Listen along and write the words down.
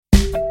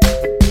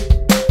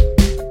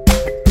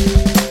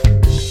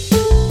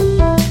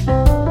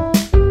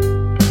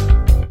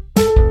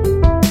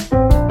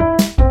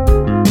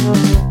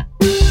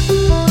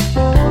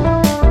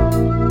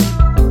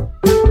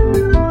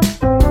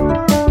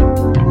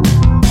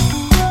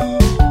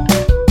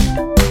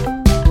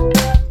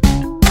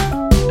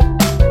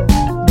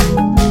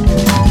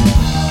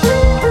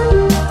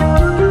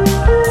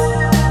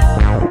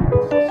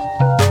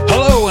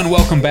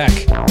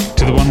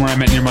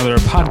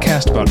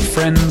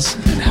Friends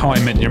and How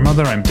I Met Your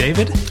Mother. I'm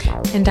David.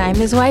 And I'm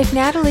his wife,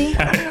 Natalie.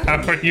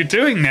 How are you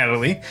doing,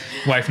 Natalie?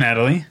 Wife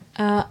Natalie.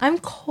 I'm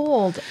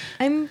cold.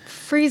 I'm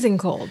freezing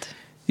cold.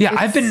 Yeah,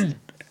 I've been...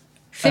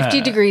 50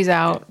 degrees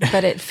out,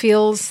 but it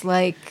feels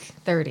like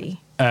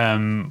 30.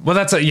 Well,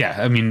 that's...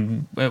 I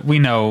mean, we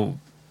know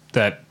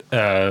that...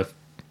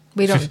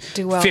 We don't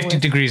do well 50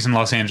 with... degrees in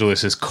Los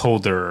Angeles is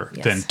colder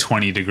than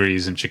 20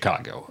 degrees in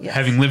Chicago. Yes.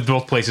 Having lived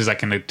both places, I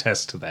can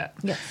attest to that.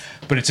 Yes.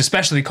 But it's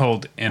especially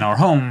cold in our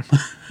home.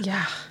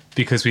 Yeah.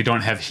 Because we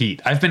don't have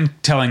heat. I've been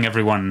telling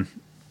everyone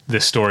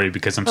this story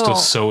because I'm still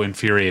so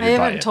infuriated by it.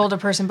 I haven't told a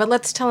person, but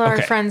let's tell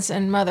our friends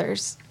and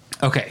mothers.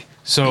 Okay.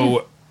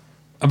 So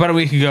about a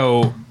week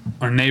ago,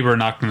 our neighbor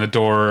knocked on the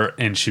door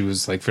and she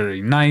was like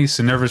very nice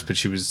and nervous, but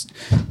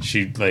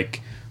she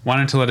like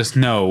wanted to let us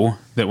know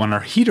that when our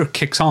heater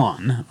kicks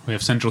on, we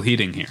have central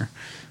heating here,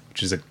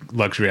 which is a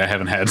luxury I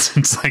haven't had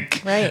since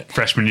like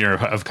freshman year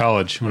of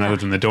college when I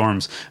lived in the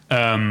dorms.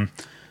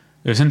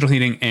 We have central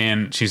heating,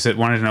 and she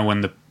wanted to know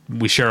when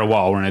we share a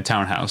wall. We're in a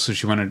townhouse, so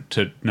she wanted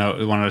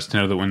us to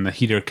know that when the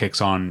heater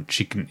kicks on,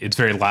 it's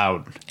very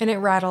loud and it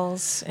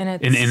rattles, and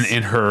it's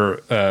in her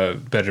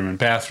bedroom and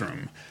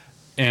bathroom.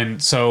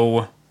 And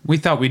so we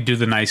thought we'd do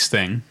the nice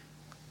thing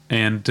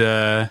and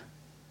get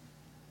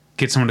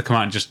someone to come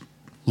out and just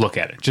look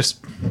at it,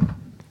 just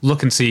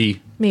look and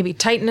see. Maybe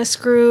tighten a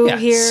screw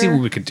here. See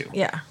what we could do.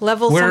 Yeah,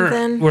 level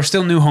something. We're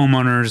still new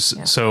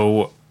homeowners,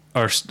 so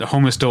our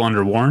home is still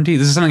under warranty.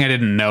 This is something I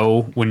didn't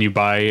know. When you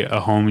buy a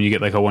home, you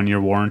get like a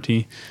 1-year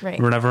warranty or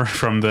whatever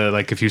from the,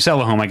 like, if you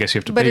sell a home, I guess you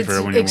have to pay for a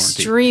 1-year warranty. But it's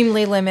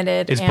extremely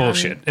limited. It's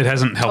bullshit. It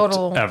hasn't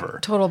helped ever.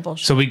 Total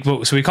bullshit. So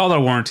we called our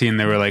warranty and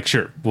they were like,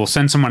 sure, we'll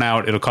send someone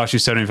out. It'll cost you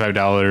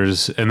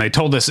 $75. And they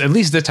told us, at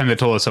least this time they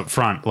told us up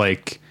front,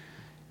 like,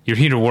 your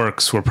heater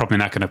works. We're probably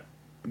not going to,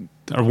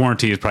 our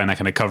warranty is probably not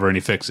going to cover any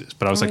fixes.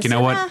 But I was like, you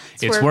know what?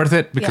 It's worth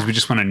it because we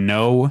just want to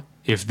know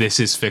if this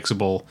is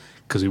fixable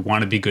because we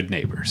want to be good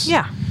neighbors.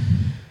 Yeah.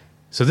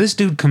 So this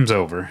dude comes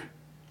over,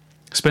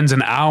 spends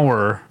an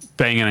hour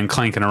banging and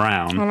clanking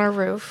around. On our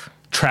roof.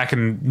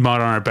 Tracking mud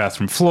on our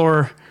bathroom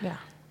floor. Yeah.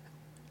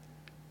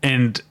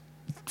 And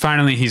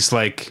finally he's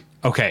like,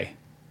 okay,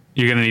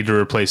 you're going to need to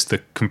replace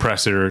the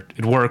compressor.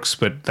 It works,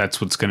 but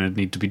that's what's going to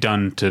need to be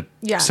done to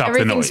stop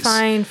the noise. Everything's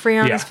fine.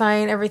 Freon is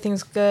fine.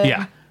 Everything's good.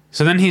 Yeah.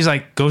 So then he's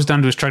like, goes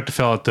down to his truck to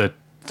fill out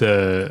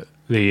the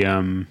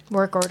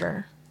work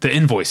order. The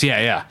invoice.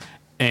 Yeah.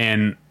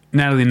 And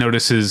Natalie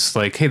notices,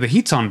 like, hey, the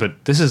heat's on,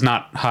 but this is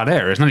not hot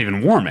air. It's not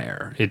even warm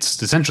air.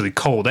 It's essentially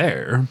cold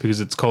air because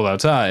it's cold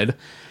outside.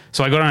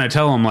 So I go down and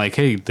tell him, like,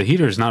 hey, the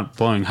heater's not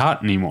blowing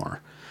hot anymore.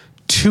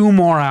 2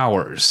 more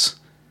hours.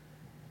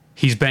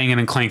 He's banging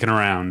and clanking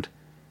around.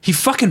 He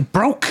fucking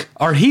broke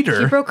our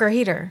heater. He broke our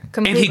heater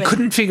completely. And he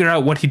couldn't figure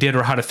out what he did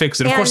or how to fix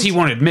it. Of course, he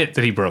won't admit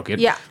that he broke it.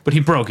 Yeah. But he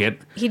broke it.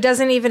 He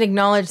doesn't even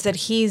acknowledge that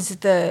he's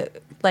the,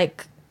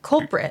 like,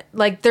 culprit.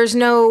 Like, there's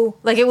no,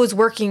 like, it was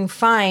working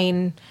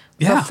fine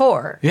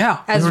before.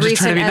 Yeah. As we were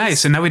just trying to be as,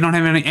 nice, and now we don't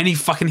have any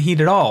fucking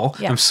heat at all.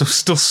 Yeah. I'm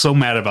still so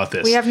mad about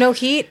this. We have no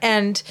heat,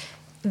 and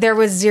there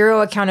was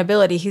zero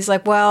accountability. He's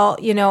like, well,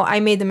 I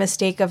made the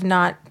mistake of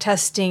not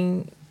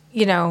testing,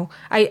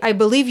 I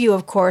believe you,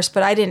 of course,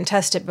 but I didn't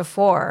test it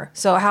before.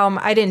 So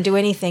I didn't do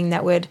anything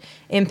that would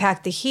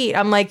impact the heat.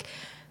 I'm like,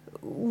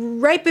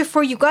 right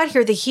before you got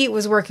here, the heat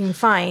was working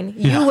fine.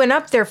 You went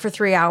up there for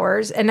 3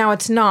 hours, and now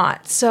it's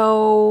not.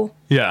 So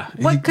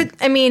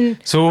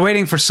So we're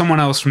waiting for someone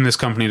else from this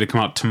company to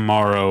come out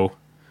tomorrow,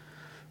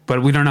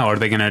 but we don't know. Are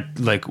they gonna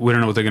we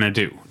don't know what they're gonna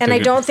do. And I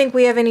don't think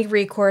we have any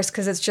recourse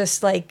because it's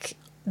just like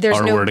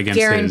there's no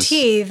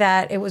guarantee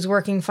that it was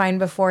working fine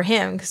before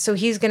him. So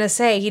he's gonna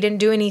say he didn't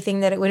do anything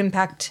that it would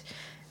impact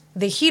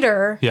the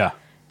heater. Yeah.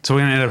 So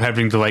we're going to end up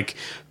having to, like,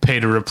 pay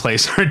to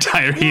replace our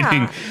entire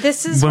heating.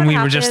 This is when we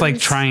were just, like,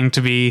 trying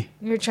to be...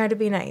 You're trying to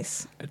be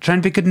nice. Trying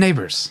to be good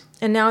neighbors.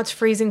 And now it's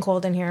freezing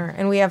cold in here.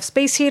 And we have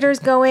space heaters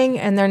going,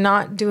 and they're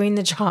not doing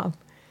the job.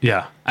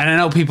 Yeah. And I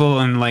know people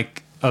in,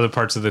 like, other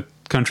parts of the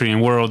country and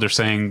world are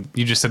saying,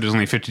 you just said it was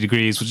only 50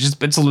 degrees, which is,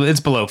 it's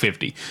below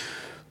 50.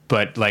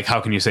 But, like,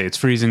 how can you say it's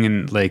freezing?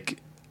 And, like,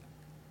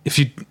 if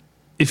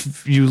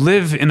you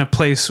live in a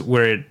place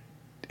where it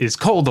is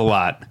cold a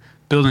lot...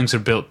 Buildings are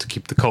built to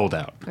keep the cold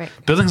out. Right.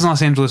 Buildings in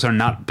Los Angeles are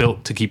not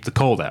built to keep the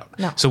cold out.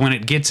 No. So when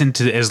it gets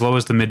into as low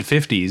as the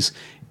mid-50s,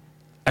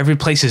 every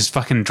place is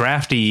fucking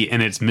drafty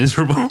and it's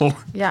miserable.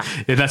 Yeah.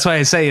 That's why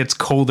I say it's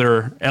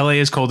colder. LA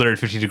is colder at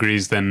 50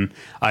 degrees than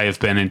I have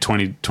been in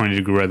 20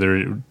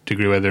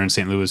 degree weather in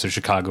St. Louis or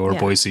Chicago or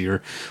Boise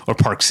or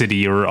Park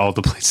City or all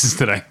the places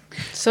that I...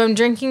 So I'm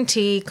drinking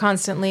tea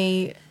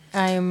constantly.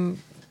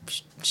 I'm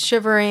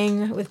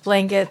shivering with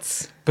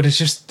blankets. But it's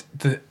just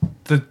the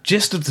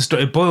gist of the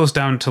story. It boils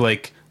down to,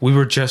 like, we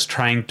were just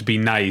trying to be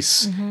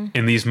nice,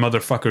 and these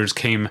motherfuckers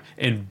came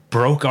and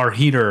broke our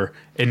heater,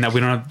 and now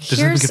we don't have... There's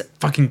nothing we can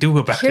fucking do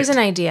about it. Here's an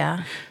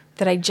idea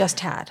that I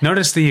just had.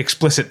 Notice the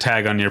explicit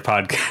tag on your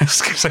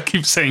podcast, because I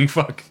keep saying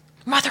fuck.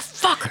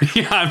 Motherfucker!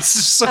 Yeah, I'm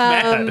just so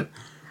mad.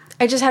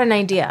 I just had an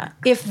idea.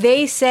 If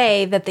they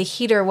say that the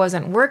heater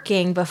wasn't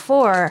working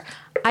before,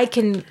 I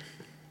can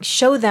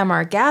show them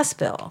our gas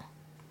bill.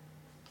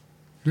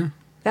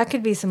 That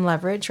could be some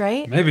leverage,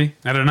 right? Maybe.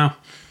 I don't know.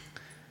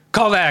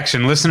 Call to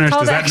action, listeners.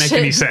 Does that make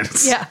any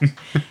sense? Yeah.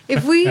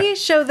 If we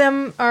show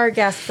them our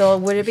gas bill,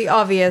 would it be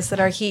obvious that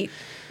our heat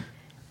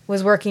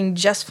was working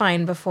just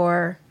fine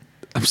before?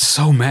 I'm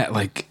so mad.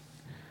 Like,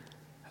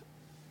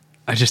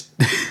 I just...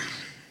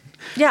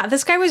 Yeah,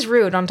 this guy was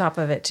rude on top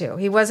of it, too.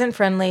 He wasn't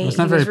friendly. It's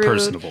not he was very rude.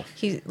 personable.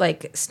 He,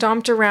 like,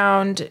 stomped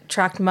around,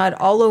 tracked mud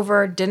all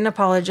over, didn't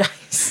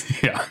apologize.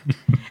 Yeah.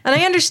 And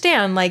I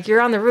understand, like,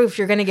 you're on the roof,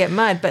 you're going to get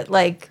mud, but,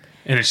 like...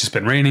 And it's just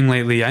been raining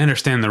lately. I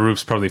understand the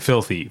roof's probably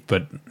filthy,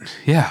 but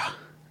yeah.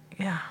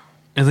 Yeah.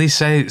 At least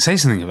say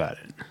something about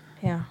it.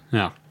 Yeah.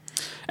 Yeah.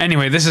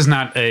 Anyway, this is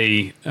not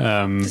a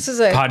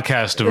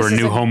podcast where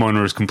new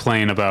homeowners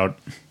complain about...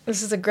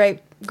 This is a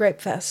grape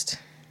fest.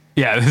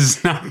 Yeah, this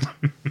is not...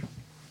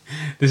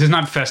 This is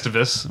not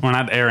Festivus. We're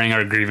not airing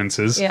our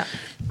grievances. Yeah.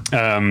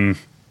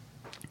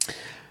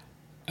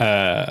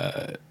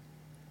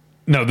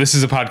 No, this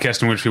is a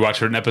podcast in which we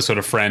watch an episode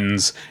of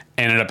Friends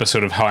and an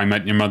episode of How I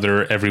Met Your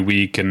Mother every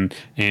week, and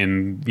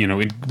you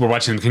know we're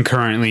watching them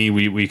concurrently.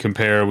 We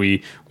compare,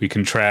 we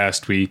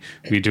contrast, we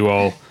do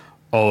all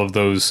of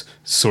those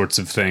sorts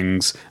of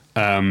things.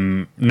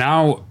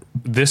 Now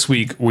this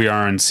week we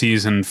are in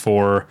season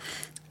 4,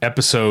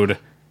 episode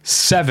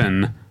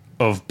 7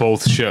 of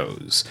both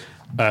shows.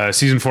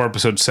 Season 4,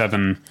 episode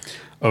 7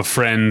 of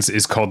Friends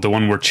is called the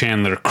one where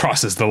Chandler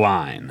crosses the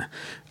line.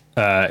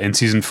 And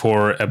season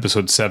 4,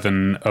 episode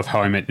 7 of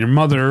How I Met Your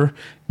Mother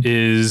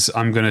is,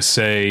 I'm going to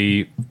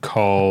say,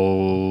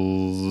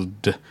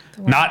 called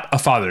Not a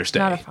Father's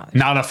Day.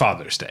 Not a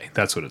Father's Day.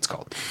 That's what it's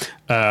called.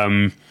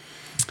 But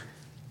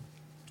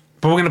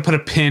we're going to put a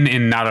pin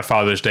in Not a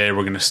Father's Day.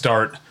 We're going to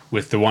start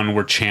with the one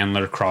where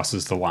Chandler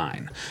crosses the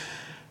line.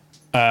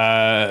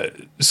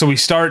 So we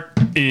start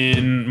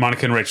in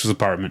Monica and Rachel's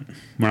apartment.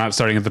 We're not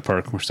starting at the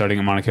park. We're starting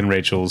at Monica and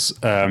Rachel's.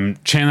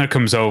 Chandler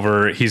comes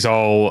over. He's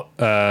all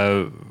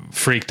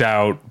freaked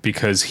out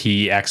because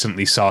he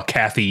accidentally saw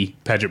Kathy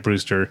Paget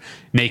Brewster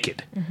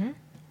naked. Mm-hmm.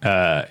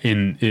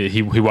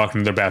 He walked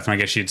into their bathroom. I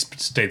guess she had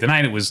stayed the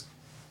night. It was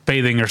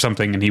bathing or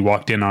something, and he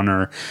walked in on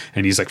her,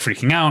 and he's like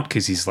freaking out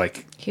because he's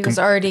like he was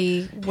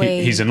already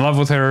he's in love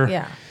with her.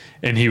 Yeah.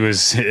 And he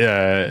was,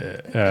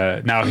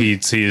 now he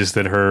sees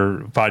that her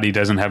body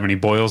doesn't have any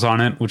boils on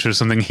it, which was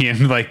something he had,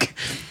 like,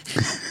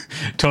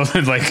 told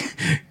him, like,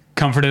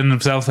 comforted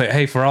himself, like,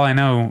 hey, for all I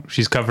know,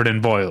 she's covered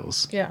in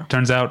boils. Yeah.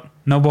 Turns out,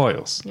 no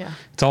boils. Yeah.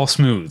 It's all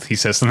smooth. He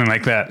says something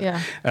like that.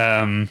 Yeah.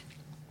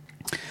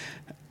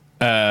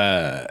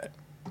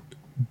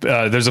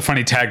 There's a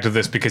funny tag to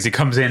this because he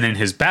comes in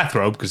his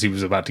bathrobe because he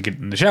was about to get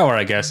in the shower,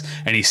 I guess,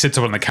 and he sits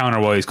up on the counter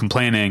while he's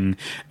complaining,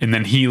 and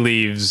then he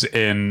leaves,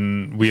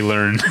 and we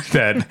learn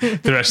that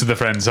the rest of the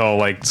friends all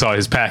like saw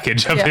his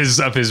package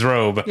of his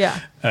robe. Yeah.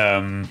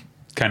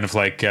 Kind of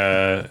like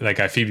that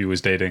guy Phoebe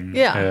was dating.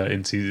 Yeah.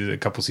 A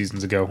couple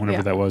seasons ago,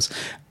 whenever that was.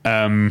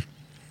 With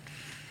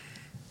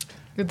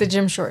the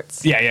gym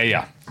shorts.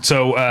 Yeah.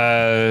 So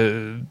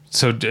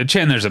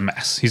Chandler's a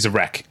mess. He's a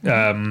wreck.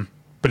 Mm-hmm.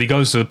 But he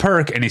goes to the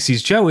perk and he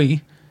sees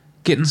Joey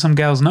getting some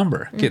gal's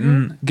number,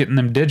 getting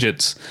them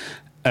digits.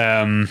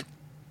 But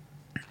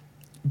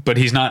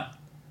he's not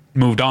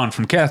moved on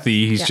from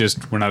Kathy. He's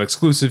just, we're not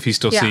exclusive. He's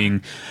still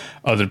seeing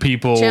other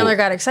people. Chandler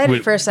got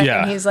excited for a second.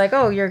 Yeah. He's like,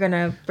 oh, you're going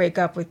to break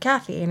up with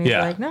Kathy. And he's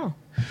like, no.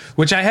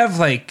 Which I have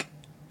like,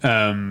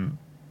 I'm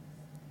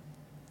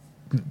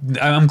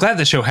glad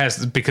the show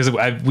has, because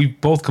we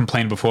both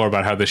complained before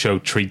about how the show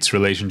treats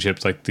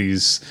relationships like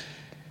these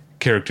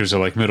characters are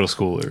like middle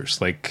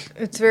schoolers, like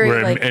it's very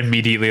we're like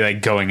immediately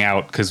like going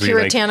out because we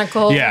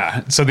puritanical. Like,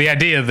 yeah. So the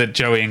idea that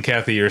Joey and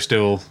Kathy are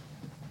still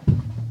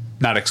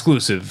not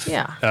exclusive,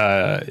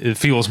 it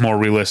feels more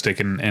realistic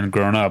and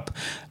grown up.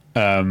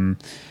 Chandler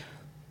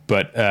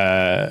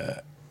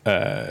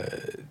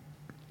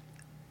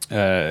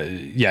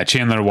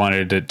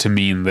wanted it to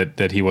mean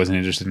that he wasn't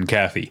interested in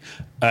Kathy.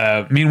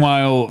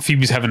 Meanwhile,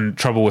 Phoebe's having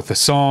trouble with the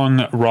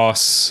song.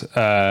 Ross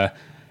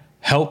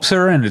helps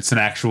her, and it's an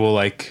actual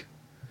like.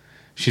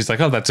 She's like,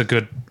 oh, that's a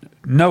good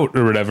note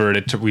or whatever.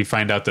 We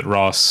find out that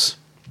Ross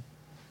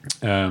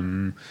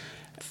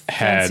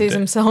fancies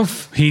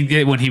himself.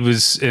 When he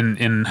was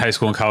in high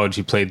school and college,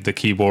 he played the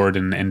keyboard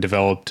and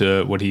developed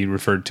what he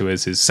referred to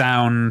as his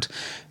sound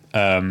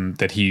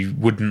that he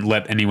wouldn't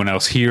let anyone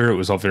else hear. It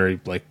was all very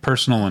like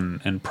personal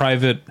and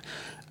private.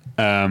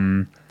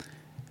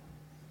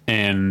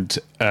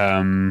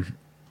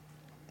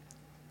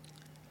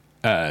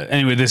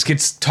 Anyway, this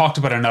gets talked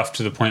about enough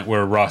to the point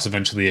where Ross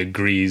eventually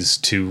agrees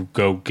to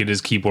go get his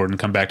keyboard and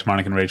come back to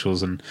Monica and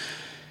Rachel's and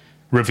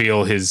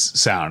reveal his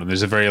sound. And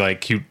there's a very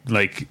like cute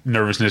like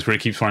nervousness where he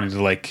keeps wanting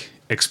to like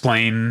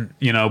explain,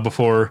 you know,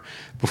 before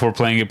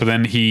playing it. But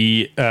then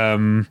he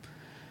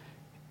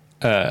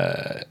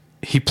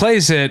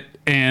plays it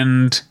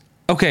and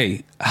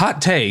okay,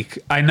 hot take.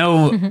 I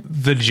know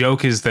the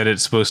joke is that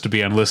it's supposed to be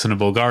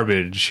unlistenable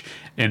garbage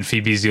and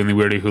Phoebe's the only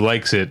weirdo who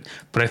likes it,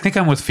 but I think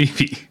I'm with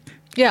Phoebe.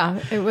 Yeah,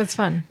 it was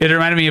fun. It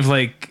reminded me of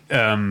like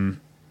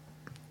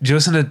did you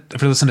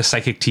ever listen to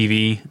Psychic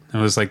TV? It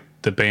was like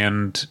the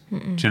band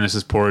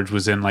Genesis Porridge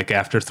was in like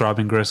after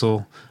Throbbing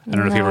Gristle. I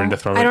don't know if you were into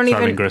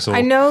Throbbing Gristle.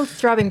 I know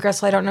Throbbing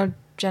Gristle. I don't know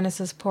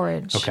Genesis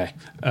Porridge. Okay.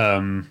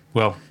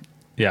 Well,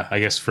 yeah, I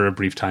guess for a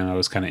brief time I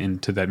was kind of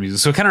into that music.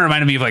 So it kind of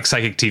reminded me of like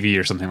Psychic TV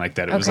or something like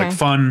that. It was like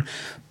fun,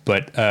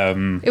 but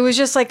it was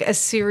just like a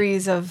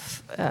series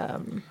of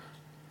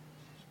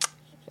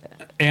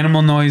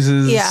animal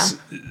noises. Yeah.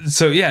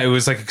 So yeah, it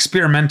was like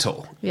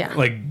experimental. Yeah.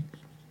 Like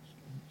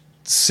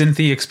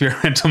synthy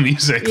experimental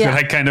music that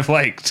I kind of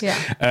liked.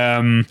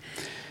 Yeah.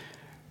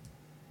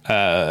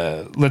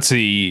 Let's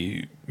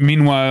see.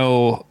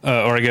 Meanwhile,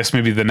 or I guess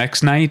maybe the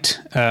next night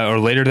or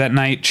later that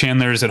night,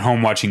 Chandler's at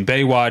home watching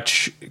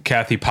Baywatch.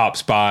 Kathy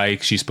pops by.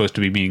 She's supposed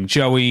to be meeting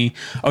Joey.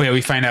 Oh, yeah,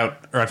 we find out,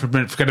 or I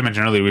forgot to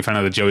mention earlier, we find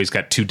out that Joey's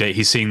got 2 dates.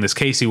 He's seeing this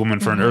Casey woman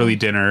for an early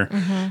dinner,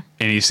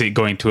 and he's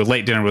going to a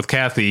late dinner with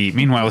Kathy.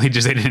 Meanwhile, he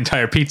just ate an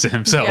entire pizza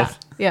himself.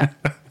 Yeah.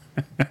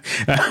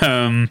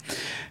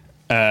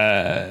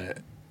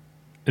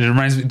 It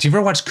reminds me, do you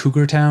ever watch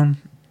Cougar Town?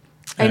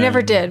 I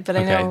never did, but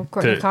I know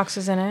Courtney Cox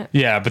is in it.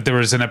 Yeah, but there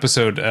was an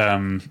episode,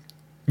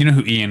 you know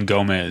who Ian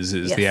Gomez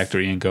is, the actor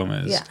Ian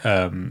Gomez?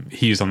 Yeah.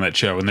 He's on that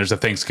show, and there's a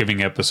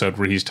Thanksgiving episode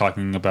where he's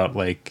talking about,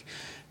 like,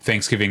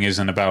 Thanksgiving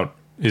isn't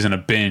a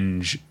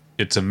binge,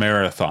 it's a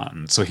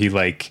marathon. So he,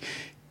 like,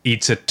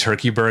 eats a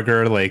turkey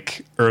burger,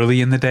 like,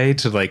 early in the day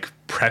to, like,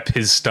 prep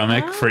his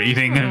stomach for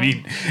eating. I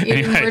mean,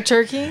 eating more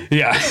turkey?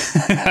 Yeah.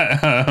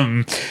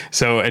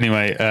 So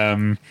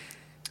anyway,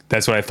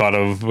 that's what I thought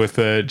of with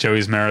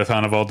Joey's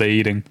marathon of all day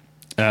eating.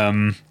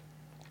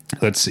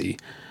 Let's see.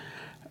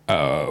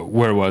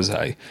 Where was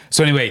I?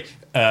 So anyway,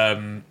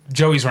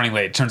 Joey's running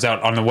late. Turns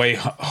out on the way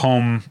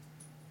home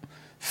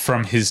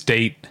from his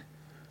date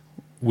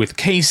with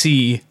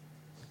Casey,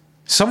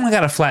 someone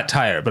got a flat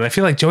tire, but I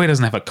feel like Joey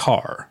doesn't have a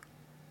car.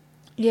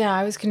 Yeah,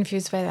 I was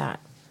confused by that.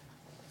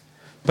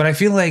 But I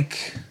feel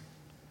like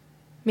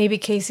maybe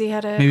Casey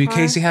had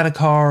a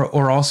car,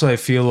 or also I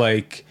feel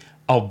like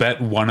I'll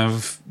bet one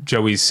of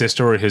Joey's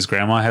sister or his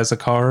grandma has a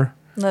car.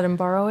 Let him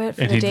borrow it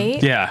for the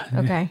date? Yeah.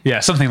 Okay.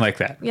 Yeah, something like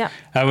that. Yeah.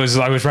 I was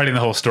writing the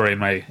whole story in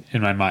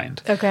my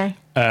mind. Okay.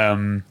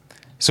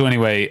 So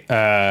anyway,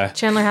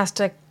 Chandler has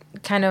to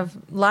kind of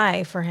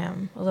lie for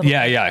him a little bit.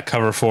 Yeah,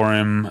 cover for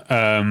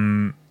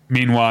him.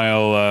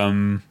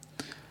 Meanwhile,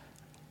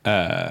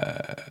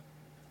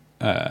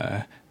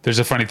 there's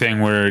a funny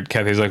thing where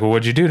Kathy's like, well,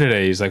 what'd you do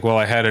today? He's like, well,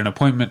 I had an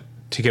appointment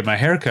to get my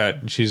hair cut.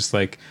 And she's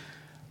like,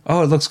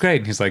 oh, it looks great.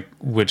 And he's like,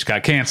 which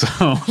got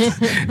canceled.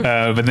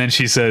 But then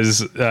she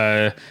says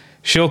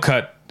she'll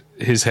cut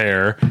his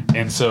hair.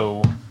 And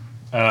so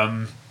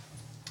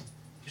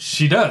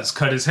she does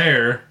cut his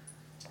hair.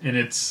 And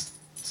it's,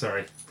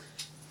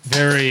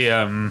 very...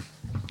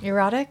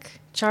 erotic?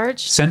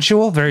 Charged?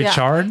 Sensual? Very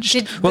charged?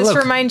 Did this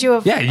remind you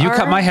of you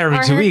cut my hair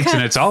every 2 weeks.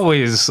 And haircuts? it's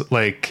always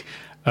like...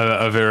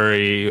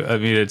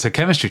 it's a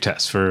chemistry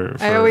test for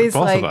both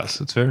of us.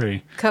 It's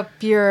very... Cup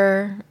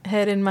your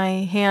head in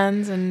my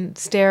hands and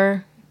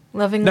stare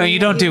lovingly. No, you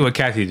don't do what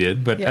Kathy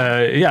did, but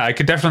I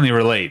could definitely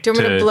relate. Do you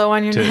want me to blow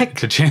on your neck?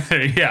 To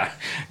Chandler, yeah.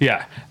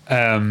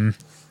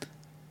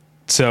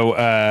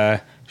 So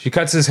she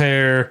cuts his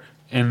hair,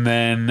 and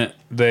then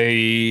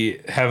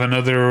they have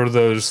another of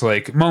those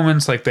like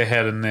moments like they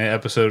had in the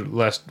episode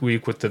last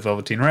week with the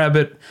Velveteen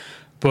Rabbit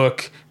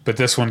book, but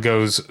this one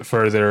goes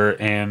further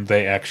and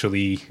they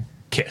actually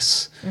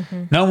kiss.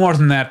 Mm-hmm. No more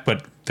than that,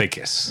 but they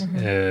kiss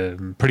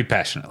pretty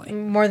passionately.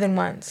 More than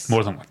once.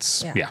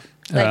 Yeah.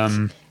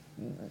 Like,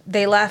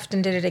 they left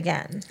and did it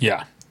again.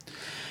 Yeah.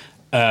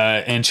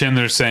 And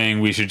Chandler's saying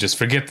we should just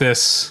forget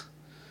this.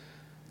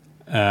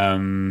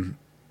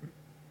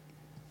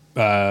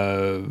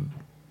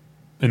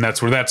 And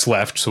that's where that's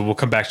left, so we'll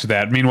come back to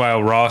that.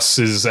 Meanwhile, Ross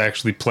is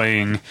actually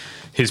playing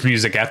his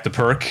music at the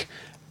perk,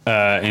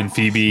 and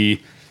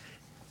Phoebe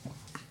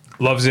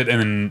loves it and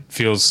then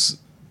feels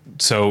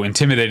so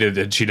intimidated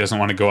that she doesn't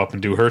want to go up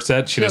and do her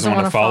set. She doesn't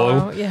want to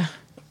follow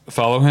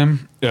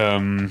him.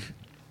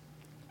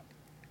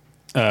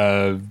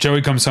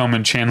 Joey comes home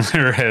and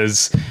Chandler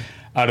has,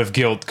 out of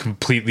guilt,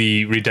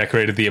 completely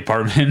redecorated the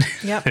apartment.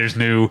 Yep. There's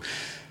new...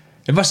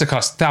 It must have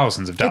cost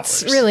thousands of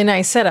dollars. It's really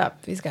nice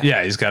setup. He's got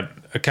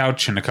a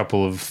couch and a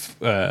couple of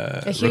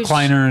a huge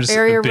recliners,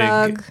 area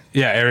rug.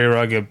 Yeah, area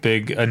rug,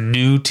 a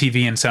new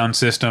TV and sound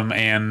system,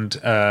 and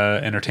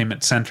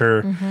entertainment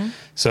center. Mm-hmm.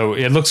 So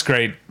it looks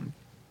great,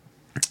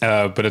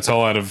 but it's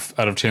all out of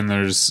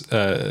Chandler's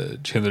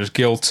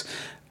guilt.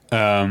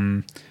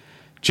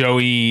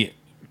 Joey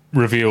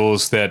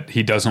reveals that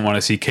he doesn't want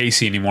to see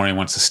Casey anymore. He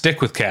wants to stick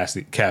with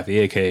Kathy,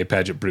 aka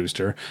Paget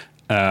Brewster.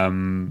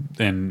 And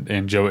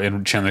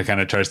Chandler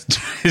kind of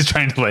is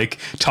trying to like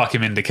talk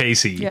him into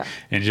Casey. Yeah.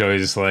 And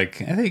Joey's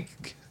like, I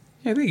think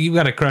you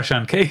got a crush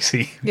on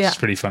Casey. Which is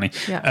pretty funny.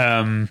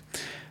 Yeah.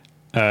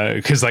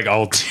 Because like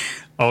all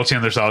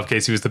Chandler saw of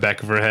Casey was the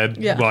back of her head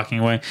walking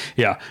away.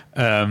 Yeah.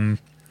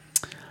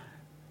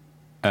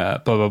 Blah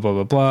blah blah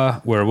blah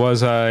blah. Where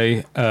was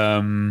I?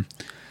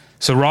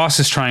 So Ross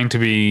is trying to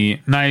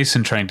be nice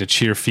and trying to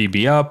cheer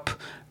Phoebe up.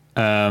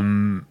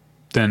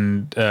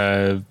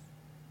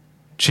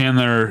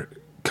 Chandler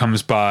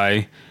comes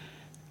by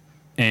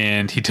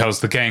and he tells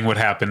the gang what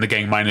happened, the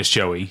gang minus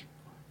Joey,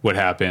 what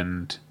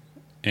happened,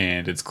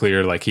 and it's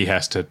clear like he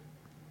has to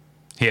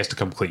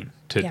come clean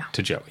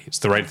to Joey. It's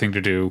the right thing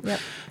to do. Yep.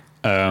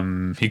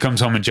 He comes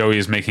home and Joey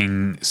is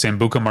making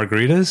Sambuca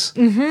margaritas.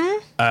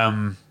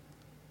 Mm-hmm.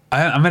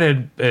 I'm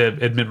going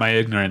to admit my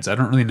ignorance. I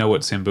don't really know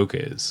what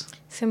Sambuca is.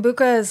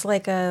 Sambuca is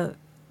like a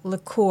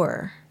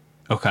liqueur.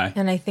 Okay.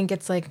 And I think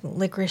it's like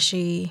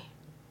licoricey.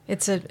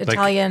 It's an Like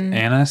Italian.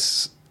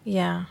 anise?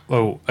 Yeah.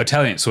 Oh,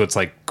 Italian. So it's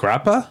like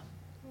grappa?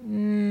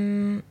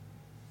 No,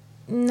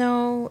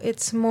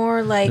 it's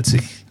more like.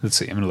 Let's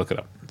see. I'm going to look it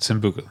up.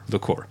 Sambuca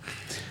liqueur.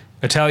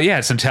 Italian. Yeah,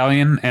 it's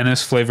Italian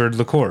anise flavored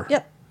liqueur.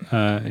 Yep.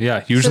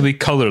 Yeah, usually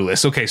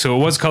colorless. Okay, so it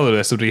was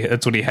colorless.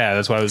 That's what he had.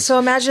 That's why I was. So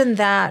imagine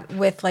that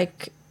with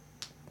like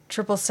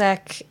triple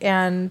sec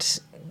and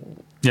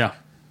Yeah.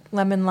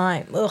 lemon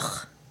lime.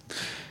 Ugh.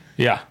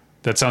 Yeah,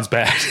 that sounds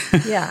bad.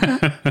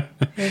 Yeah.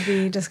 It'd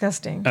be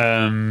disgusting.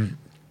 And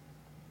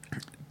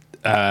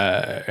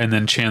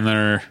then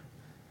Chandler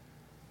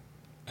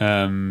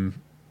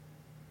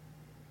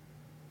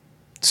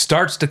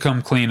starts to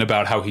come clean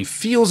about how he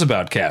feels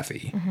about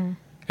Kathy. Mm-hmm.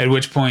 At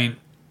which point,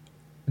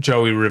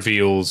 Joey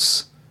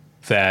reveals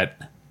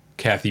that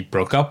Kathy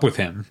broke up with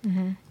him.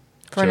 Mm-hmm.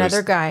 For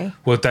another guy.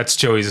 Well, that's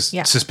Joey's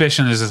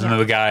suspicion is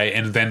another guy.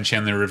 And then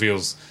Chandler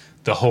reveals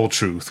the whole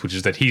truth, which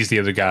is that he's the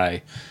other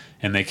guy.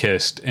 And they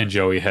kissed. And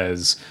Joey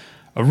has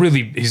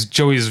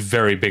Joey's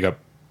very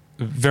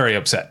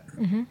upset.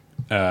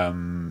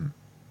 Mm-hmm.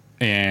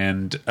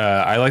 And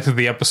I like that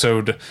the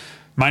episode,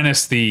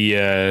 minus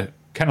the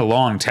kind of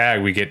long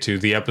tag we get to,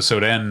 the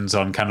episode ends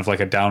on kind of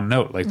like a down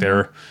note. Like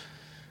they're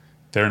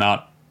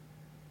not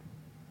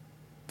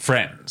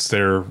friends.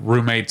 They're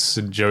roommates,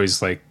 and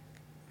Joey's like,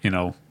 I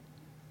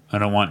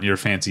don't want your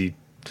fancy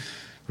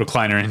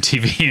recliner and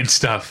TV and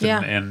stuff.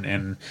 Yeah.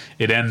 And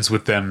it ends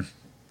with them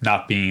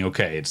not being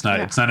okay. It's not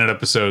an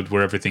episode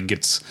where everything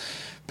gets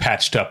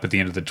patched up at the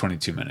end of the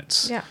 22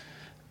 minutes. Yeah.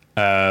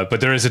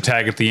 But there is a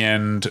tag at the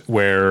end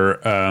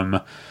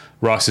where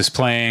Ross is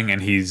playing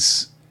and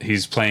he's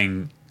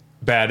playing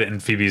bad,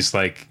 and Phoebe's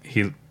like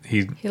he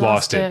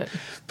lost it.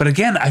 But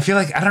again, I feel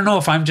like I don't know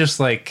if I'm just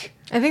like.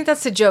 I think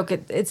that's the joke.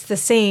 It's the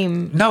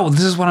same. No,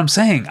 this is what I'm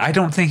saying. I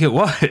don't think it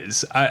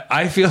was.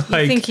 I feel like.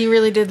 I think he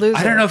really did lose.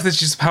 I don't know if it's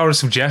just power of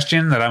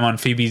suggestion that I'm on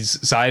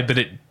Phoebe's side, but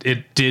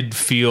it did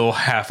feel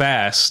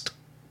half-assed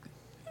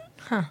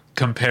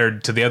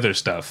compared to the other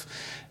stuff.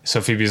 So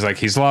Phoebe's like,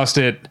 he's lost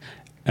it.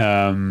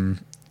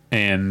 And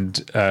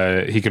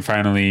he can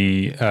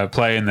finally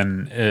play, and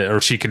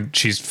then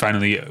she's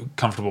finally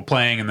comfortable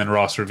playing, and then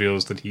Ross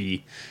reveals that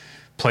he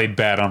played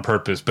bad on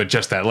purpose, but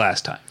just that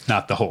last time,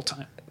 not the whole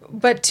time.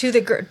 But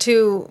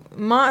to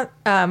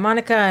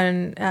Monica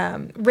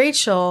and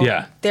Rachel,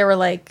 they were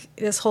like,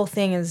 this whole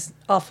thing is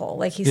awful.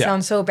 Like, he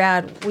sounds so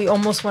bad. We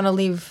almost want to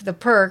leave the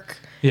perk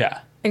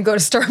and go to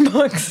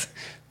Starbucks.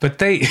 But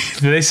did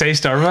they say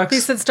Starbucks? He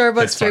said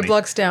Starbucks 3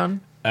 blocks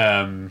down.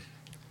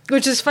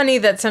 Which is funny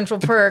that Central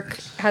Perk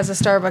has a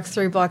Starbucks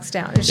 3 blocks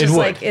down. It's just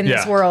like in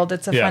this world,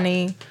 it's a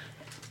funny.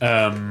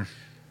 But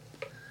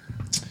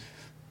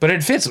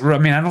it fits. I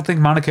mean, I don't think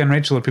Monica and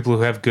Rachel are people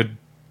who have good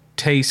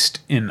taste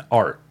in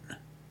art,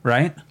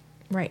 right?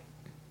 Right.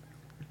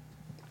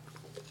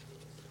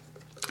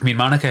 I mean,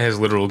 Monica has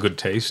literal good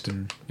taste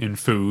in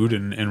food,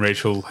 and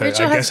Rachel has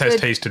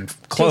taste in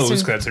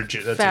clothes because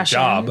that's her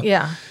job.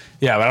 Yeah.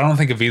 Yeah, but I don't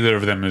think of either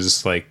of them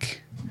as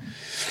like.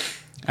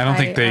 I don't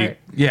think they.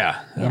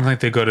 I don't think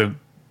they go to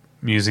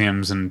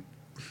museums and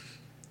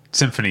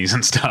symphonies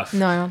and stuff.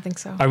 No, I don't think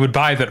so. I would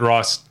buy that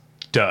Ross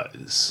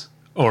does,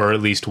 or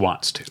at least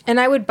wants to. And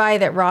I would buy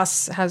that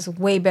Ross has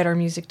way better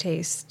music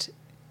taste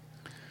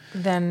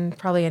than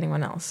probably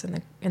anyone else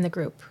in the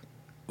group.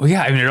 Well,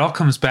 yeah, I mean, it all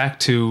comes back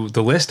to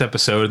the list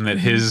episode, and that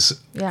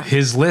his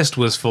list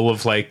was full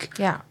of like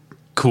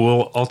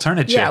cool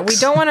alternate chicks. Yeah, we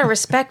don't want to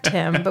respect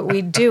him, but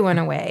we do in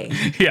a way.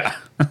 Yeah.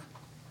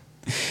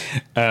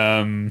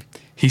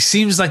 He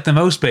seems like the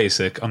most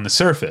basic on the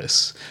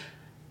surface,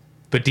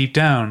 but deep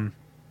down,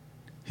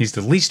 he's the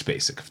least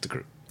basic of the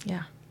group.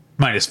 Yeah.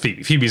 Minus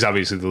Phoebe. Phoebe's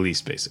obviously the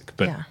least basic,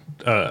 but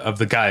of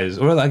the guys,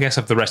 or I guess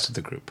of the rest of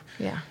the group.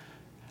 Yeah.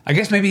 I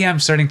guess maybe I'm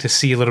starting to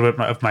see a little bit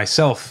of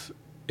myself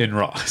in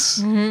Ross.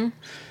 Mm-hmm.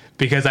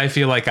 Because I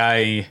feel like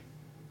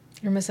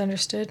You're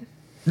misunderstood?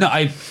 No,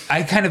 I'm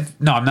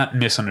not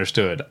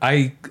misunderstood.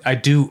 I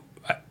do...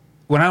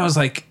 When I was,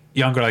 like,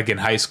 younger, like in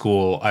high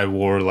school, I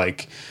wore,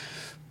 like,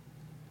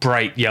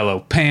 bright yellow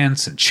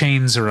pants and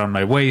chains around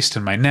my waist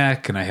and my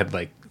neck, and I had,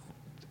 like,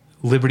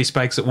 Liberty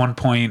spikes at one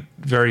point.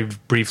 Very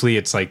briefly,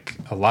 it's, like,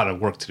 a lot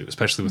of work to do,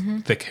 especially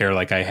with thick hair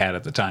like I had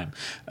at the time.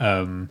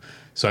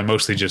 So I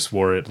mostly just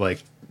wore it,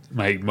 like,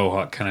 my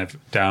mohawk kind of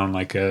down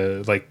like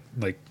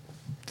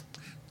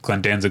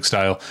Glenn Danzig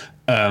style.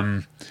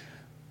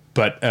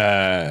 But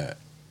I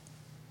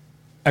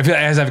feel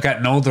as I've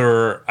gotten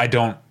older,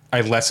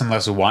 I less and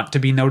less want to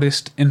be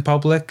noticed in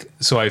public.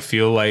 So I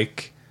feel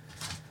like,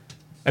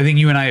 I think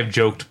you and I have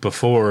joked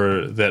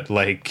before that,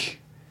 like,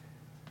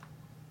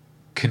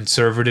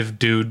 conservative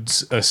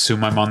dudes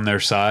assume I'm on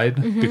their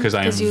side because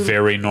I am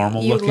very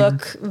normal looking. You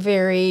look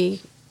very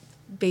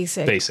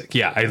basic. Basic,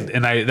 yeah.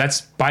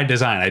 That's by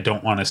design. I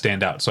don't want to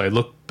stand out, so I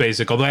look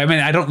basic. Although I mean,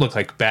 I don't look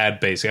like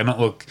bad basic. I don't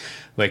look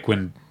like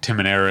when Tim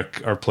and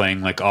Eric are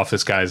playing like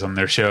office guys on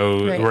their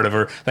show or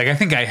whatever. Like I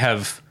think I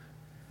have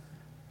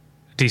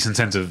a decent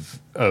sense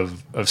of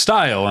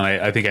style, and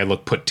I think I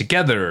look put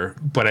together,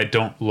 but I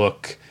don't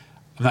look.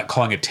 I'm not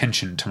calling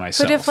attention to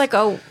myself. But if like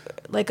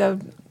a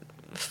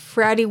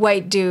fratty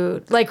white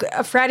dude, like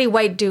a fratty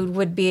white dude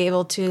would be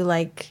able to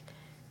like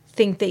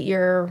think that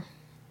you're.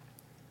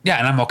 Yeah,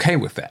 and I'm okay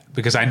with that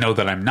because I know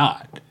that I'm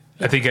not.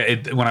 Yeah. I think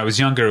when I was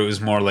younger, it was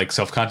more like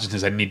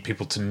self-consciousness. I need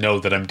people to know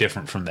that I'm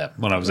different from them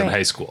when I was in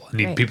high school. I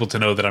need people to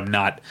know that I'm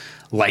not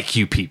like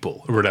you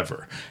people or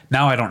whatever.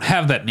 Now I don't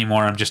have that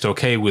anymore. I'm just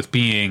okay with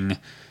being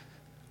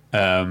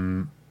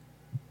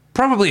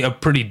probably a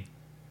pretty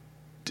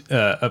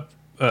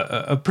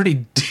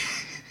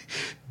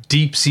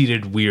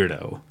deep-seated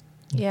weirdo,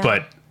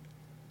 but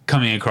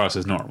coming across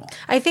as normal.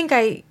 I think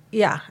I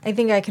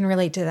can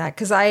relate to that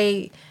because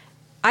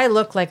I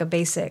look like a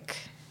basic,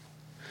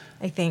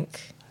 I think,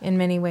 in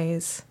many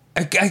ways.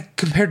 I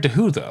compared to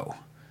who, though?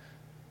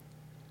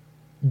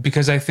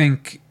 Because I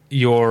think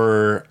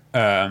your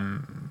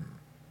hair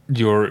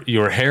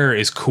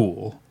is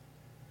cool.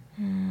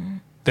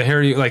 The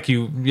hair,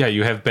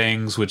 you have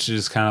bangs, which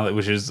is kind of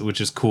which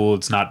is cool.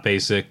 It's not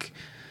basic,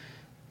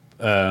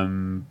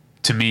 to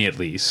me at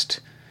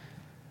least.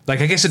 Like,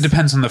 I guess it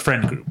depends on the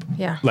friend group.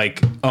 Yeah.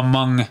 Like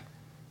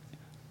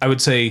I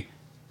would say,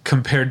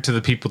 compared to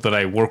the people that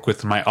I work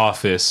with in my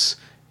office,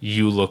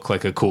 you look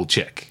like a cool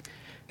chick.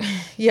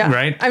 Yeah.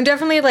 Right? I'm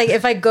definitely like,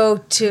 if I go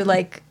to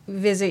like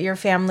visit your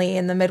family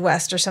in the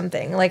Midwest or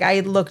something, like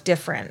I look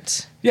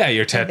different. Yeah,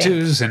 your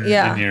tattoos and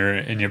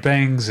your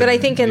bangs. But I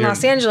think in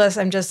Los Angeles,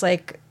 I'm just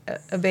like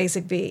a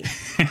basic bee.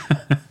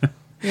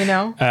 You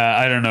know?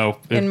 I don't know.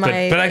 In but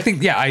I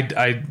think, I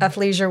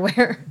athleisure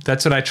wear.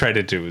 That's what I try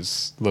to do,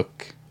 is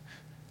look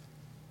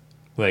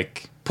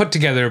like put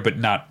together, but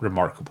not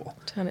remarkable.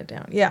 Tone it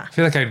down. Yeah. I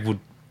feel like I would.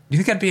 Do you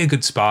think I'd be a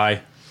good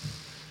spy?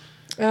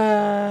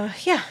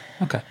 Yeah.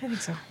 Okay. I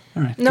think so.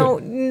 All right. No,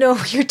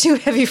 you're too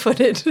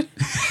heavy-footed.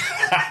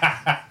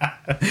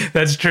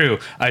 That's true.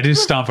 I do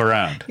stomp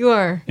around. You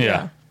are.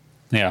 Yeah.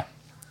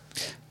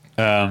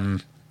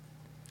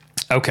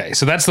 Okay,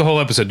 so that's the whole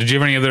episode. Did you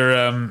have any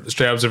other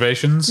stray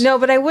observations? No,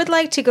 but I would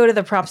like to go to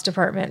the props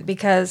department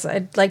because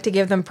I'd like to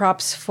give them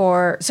props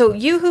for... So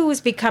Yoo-hoo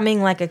is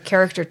becoming like a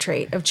character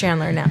trait of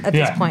Chandler now at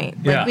this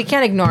point. Like, we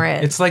can't ignore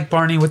it. It's like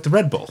Barney with the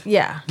Red Bull.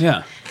 Yeah.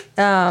 Yeah.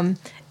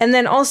 And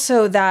then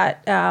also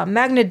that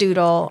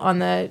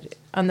Magnadoodle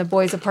on the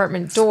boys'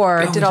 apartment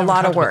door did a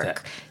lot of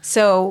work.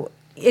 So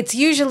it's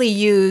usually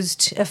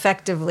used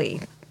effectively.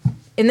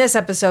 In this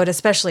episode,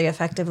 especially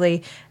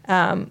effectively,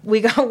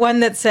 we got one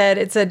that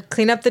said,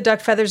 clean up the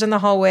duck feathers in the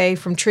hallway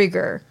from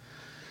Trigger,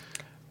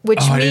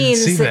 which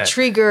means that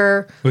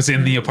Trigger was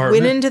in the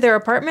apartment. Went into their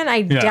apartment.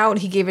 I doubt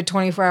he gave a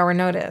 24-hour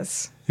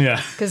notice. Yeah.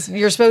 Because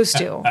you're supposed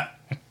to.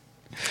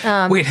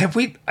 Wait, have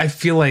we? I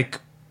feel like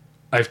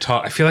I've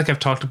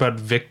talked about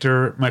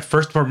Victor. My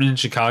first apartment in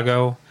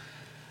Chicago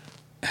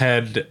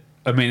had,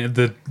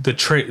 the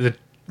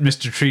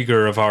Mr.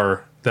 Trigger of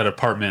that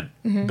apartment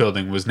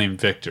building was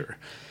named Victor.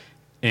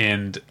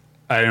 And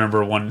I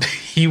remember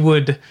he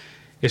would,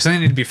 if something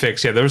needed to be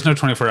fixed, there was no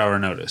 24-hour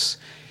notice.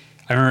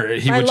 I remember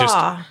he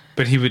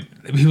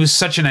was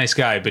such a nice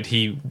guy, but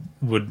he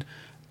would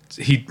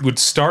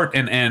start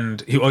and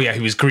end, he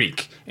was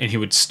Greek, and he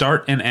would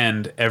start and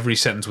end every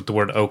sentence with the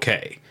word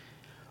okay.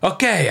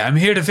 Okay, I'm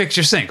here to fix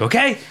your sink,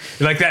 okay?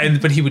 Like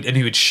that, but he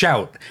would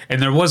shout.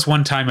 And there was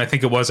one time, I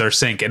think it was our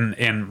sink,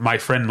 and my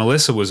friend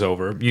Melissa was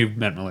over, you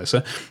met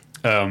Melissa,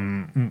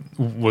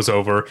 was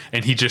over,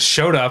 and he just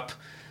showed up.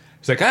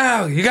 He's like,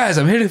 oh, you guys,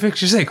 I'm here to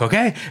fix your sink,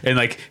 okay? And,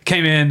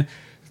 came in,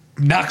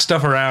 knocked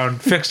stuff around,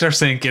 fixed our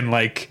sink in,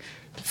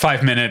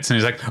 5 minutes. And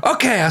he's like,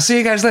 okay, I'll see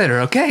you guys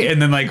later, okay?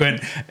 And then,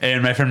 went,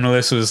 and my friend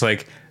Melissa was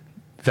like,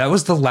 that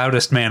was the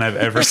loudest man I've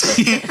ever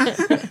seen.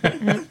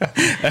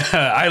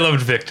 I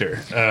loved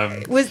Victor.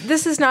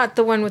 This is not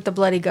the one with the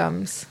bloody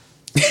gums.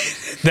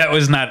 That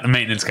was not a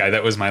maintenance guy.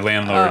 That was my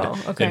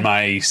landlord in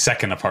my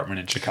second apartment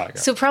in Chicago.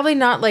 So probably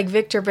not like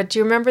Victor, but do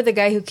you remember the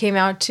guy who came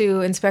out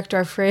to inspect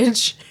our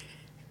fridge?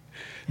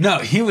 No,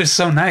 he was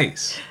so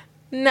nice.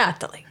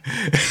 Natalie.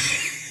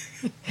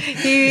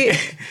 He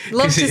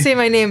loved to say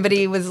my name, but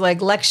he was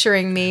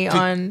lecturing me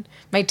on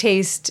my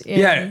taste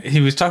in he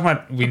was talking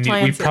about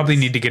we probably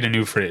need to get a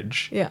new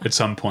fridge at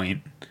some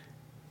point.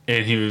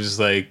 And he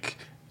was like,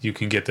 you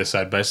can get the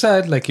side by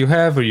side like you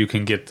have, or you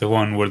can get the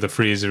one where the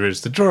freezer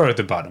is the drawer at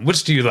the bottom.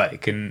 Which do you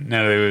like? And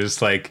Natalie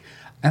was like,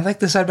 I like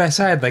the side by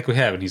side like we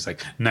have. And he's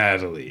like,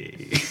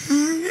 Natalie.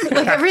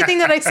 Everything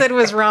that I said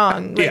was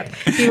wrong.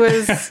 He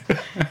was.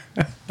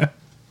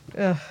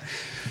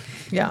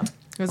 Yeah,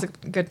 it was a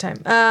good time.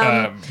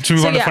 Should we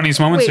move on to funniest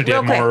moments, or do you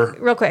have more?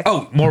 Real quick.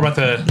 Oh, more about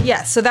the.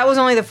 Yes, so that was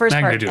only the first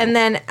part, and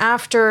then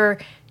after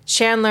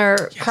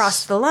Chandler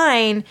crossed the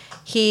line,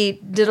 he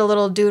did a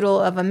little doodle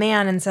of a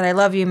man and said, "I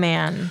love you,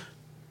 man."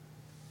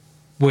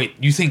 Wait,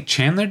 you think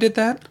Chandler did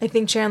that? I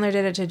think Chandler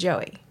did it to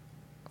Joey.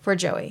 For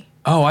Joey.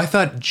 Oh, I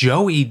thought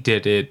Joey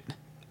did it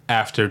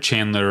after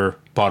Chandler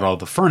bought all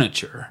the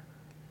furniture,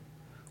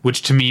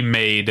 which to me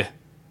made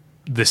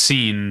the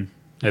scene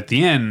at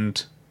the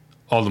end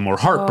all the more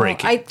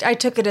heartbreaking. I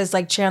took it as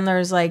like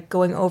Chandler's like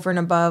going over and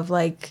above,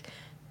 like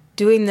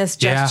doing this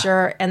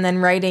gesture and then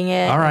writing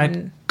it. All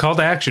right. Call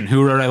to action.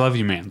 Who wrote I Love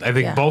You, Man? I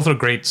think both are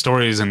great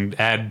stories and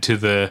add to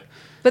the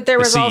But there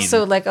was scene.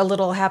 also like a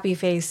little happy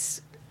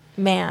face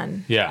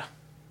man. Yeah.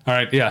 All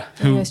right, yeah.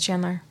 Who was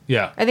Chandler?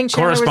 Yeah. I think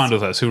Chandler correspond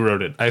with us. Who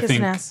wrote it? I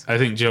kissing ass.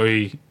 think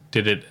Joey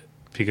did it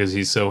because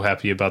he's so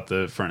happy about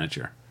the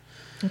furniture.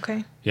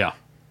 Okay. Yeah.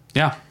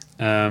 Yeah.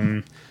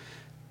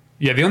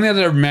 The only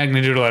other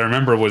magnitude I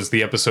remember was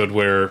the episode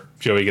where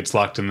Joey gets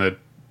locked in the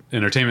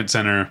entertainment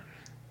center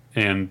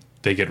and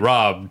they get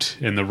robbed,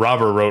 and the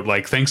robber wrote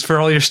like, "Thanks for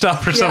all your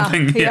stuff" or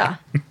something. Yeah.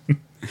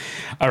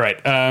 All right.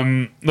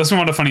 Let's move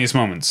on to funniest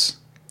moments.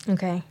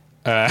 Okay.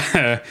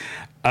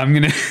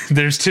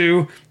 There's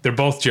two. They're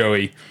both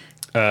Joey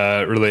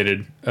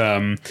related.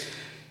 When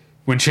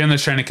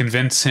Chandler's trying to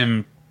convince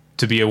him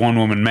to be a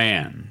one-woman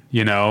man,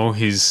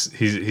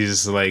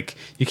 he's like,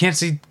 "You can't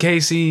see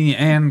Casey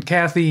and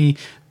Kathy."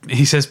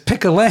 He says,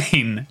 "Pick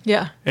Elaine."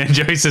 Yeah. And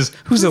Joey says,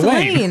 "Who's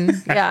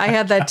Elaine?" Yeah, I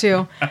had that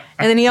too.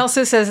 And then he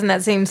also says in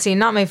that same scene,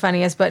 not my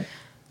funniest, but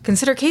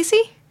consider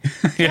Casey?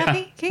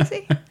 Kathy?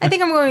 Casey? I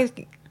think I'm going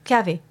with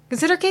Kathy.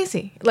 Consider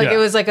Casey. It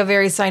was like a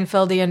very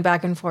Seinfeldian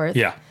back and forth.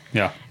 Yeah.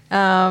 Yeah.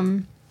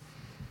 I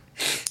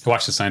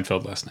watched the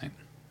Seinfeld last night.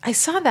 I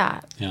saw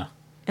that. Yeah.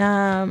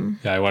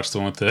 I watched the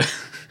one with the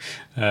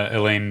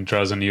Elaine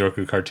draws a New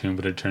Yorker cartoon,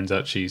 but it turns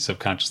out she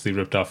subconsciously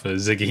ripped off a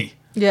Ziggy.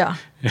 Yeah.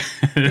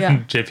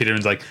 Yeah. Jay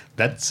Peterman's like,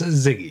 "That's a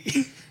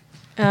Ziggy."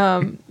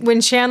 When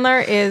Chandler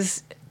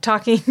is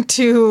talking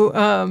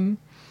to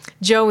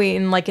Joey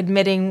and like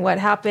admitting what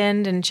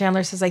happened, and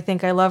Chandler says, "I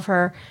think I love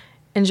her,"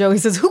 and Joey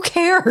says, "Who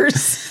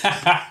cares?"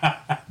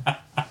 I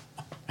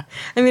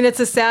mean, it's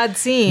a sad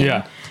scene.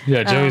 Yeah.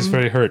 Yeah. Joey's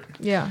very hurt.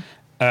 Yeah.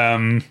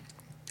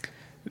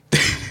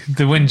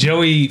 When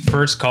Joey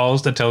first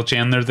calls to tell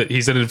Chandler that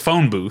he's in a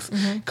phone booth,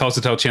 calls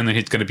to tell Chandler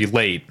he's going to be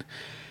late,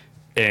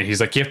 and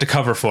he's like, "You have to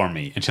cover for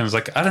me." And Chandler's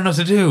like, "I don't know what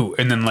to do."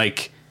 And then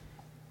like,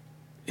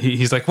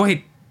 he's like,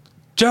 "Wait,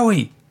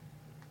 Joey.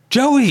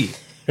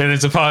 And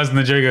it's a pause, and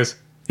then Joey goes,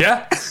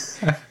 "Yeah."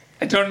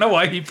 I don't know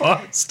why he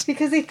paused.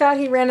 Because he thought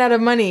he ran out of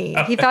money.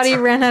 Oh, He thought he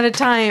ran out of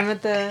time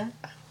at the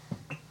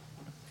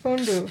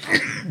phone booth.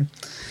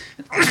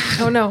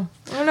 Oh no.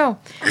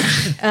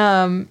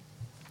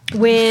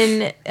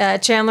 When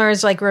Chandler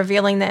is like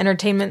revealing the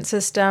entertainment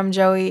system,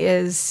 Joey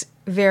is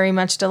very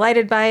much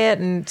delighted by it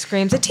and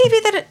screams, "A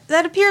TV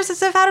that appears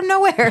as if out of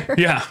nowhere."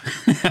 Yeah.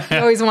 I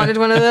always wanted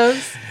one of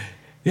those.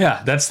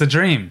 Yeah, that's the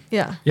dream.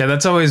 Yeah. Yeah,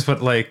 that's always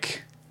what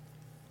like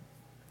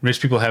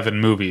rich people have in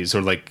movies,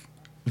 or like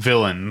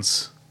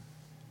villains,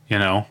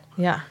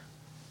 Yeah.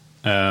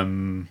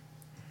 I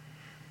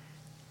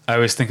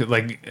always think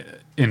like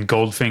in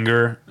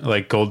Goldfinger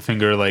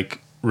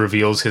like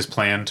reveals his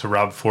plan to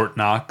rob Fort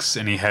Knox,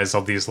 and he has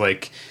all these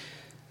like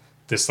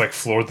this like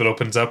floor that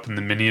opens up and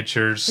the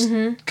miniatures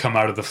come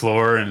out of the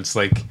floor, and it's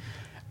like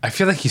I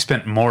feel like he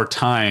spent more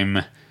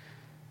time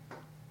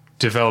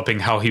developing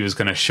how he was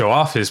going to show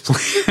off his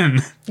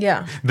plan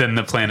than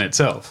the plan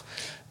itself.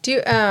 Do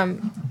you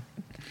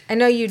I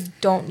know you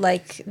don't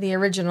like the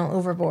original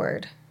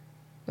Overboard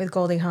with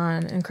Goldie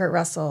Hawn and Kurt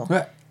Russell.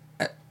 But,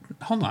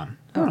 hold on.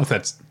 I don't know if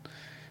that's...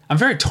 I'm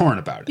very torn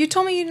about it. You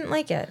told me you didn't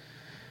like it.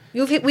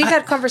 We've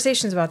had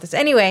conversations about this.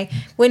 Anyway,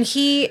 when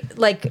she's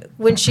like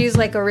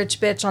a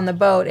rich bitch on the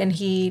boat and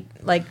he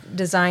like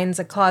designs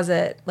a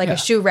closet, like a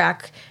shoe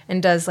rack,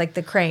 and does like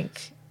the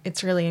crank,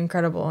 it's really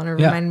incredible. And it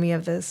reminded me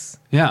of this.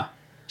 Yeah.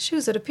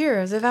 Shoes that appear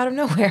as if out of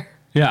nowhere.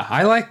 Yeah.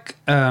 I like,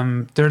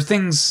 there are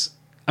things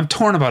I'm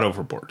torn about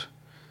Overboard.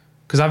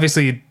 Because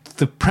obviously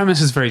the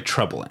premise is very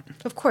troubling.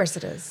 Of course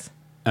it is.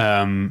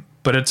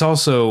 But it's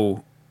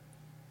also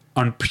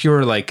on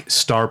pure like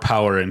star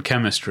power and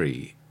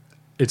chemistry.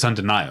 It's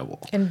undeniable.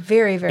 And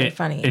very, very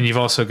funny. And you've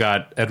also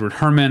got Edward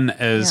Herrmann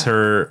as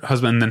her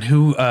husband. And then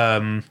who...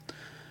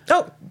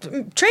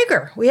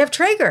 Traeger. We have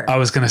Traeger. I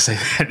was going to say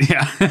that.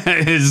 Yeah.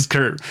 Is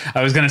Kurt.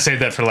 I was going to save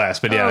that for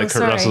last. But yeah,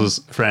 Kurt Russell's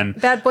friend.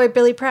 Bad boy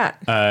Billy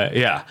Pratt.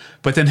 Yeah.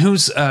 But then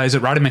who's... is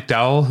it Roddy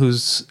McDowell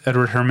who's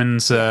Edward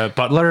Herrmann's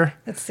butler?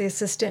 That's the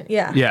assistant.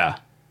 Yeah. Yeah.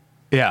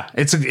 Yeah.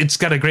 It's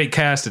got a great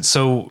cast. It's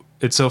so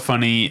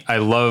funny. I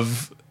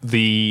love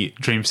the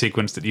dream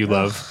sequence that you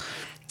love.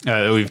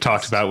 That we've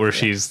talked about, where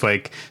she's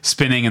like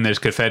spinning and there's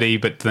confetti,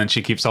 but then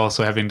she keeps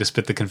also having to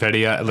spit the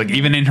confetti out. Like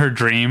even in her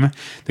dream,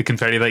 the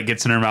confetti like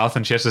gets in her mouth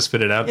and she has to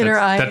spit it out. In her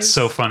eyes. That's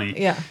so funny.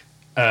 Yeah.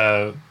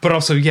 But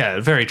also,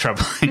 very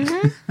troubling.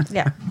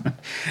 Yeah.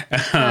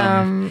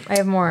 I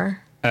have more.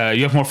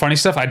 You have more funny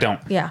stuff? I don't.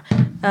 Yeah.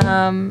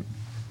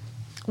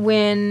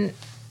 When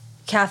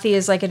Kathy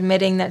is like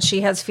admitting that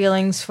she has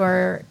feelings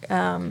for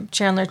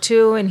Chandler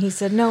too, and he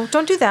said, "No,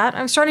 don't do that.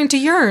 I'm starting to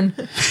yearn,"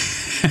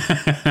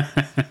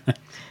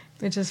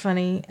 which is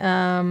funny.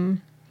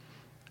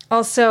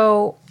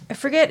 Also, I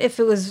forget if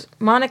it was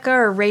Monica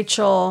or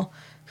Rachel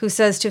who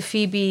says to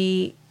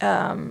Phoebe,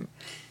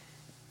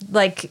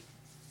 like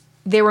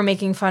they were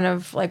making fun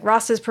of like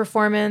Ross's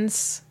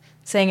performance,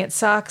 saying it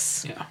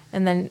sucks. Yeah.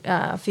 And then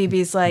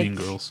Phoebe's like, Mean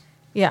Girls.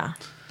 Yeah.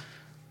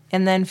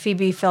 And then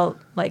Phoebe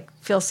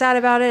feels sad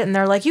about it, and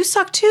they're like, "You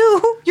suck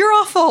too. You're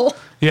awful."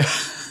 Yeah.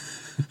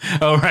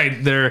 Oh,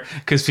 right. There,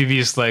 because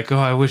Phoebe's like, "Oh,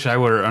 I wish I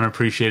were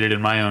unappreciated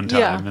in my own time."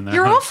 Yeah. And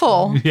You're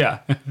awful. Yeah.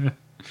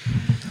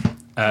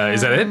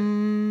 Is that it?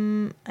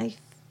 I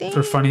think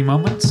For funny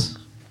moments?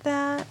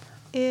 that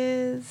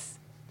is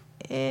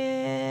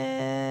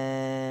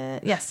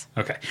it. Yes.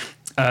 Okay.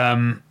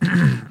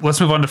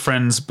 Let's move on to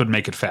Friends, but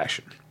make it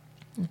fashion.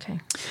 Okay.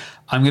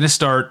 I'm going to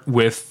start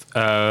with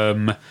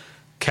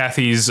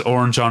Kathy's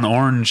orange on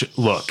orange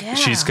look. Yeah.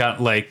 She's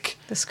got like...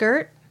 The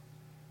skirt?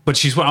 But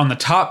she's on the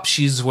top.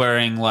 She's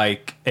wearing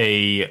like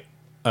a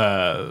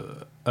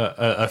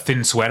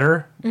thin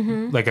sweater,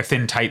 like a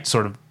thin, tight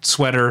sort of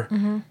sweater,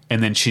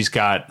 and then she's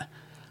got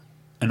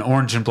an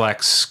orange and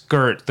black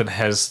skirt that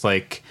has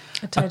like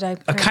A tie-dye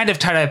a kind of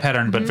tie-dye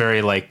pattern, but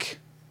very like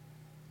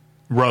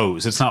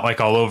rows. It's not like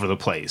all over the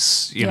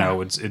place, you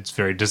know. It's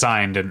very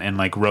designed and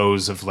like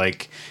rows of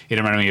like. It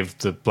reminded me of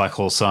the Black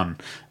Hole Sun.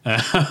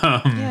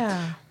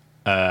 Yeah.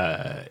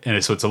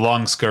 And so it's a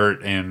long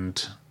skirt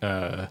and.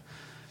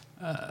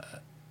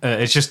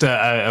 It's just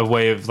a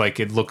way of like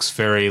it looks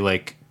very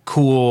like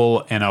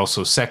cool and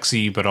also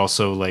sexy, but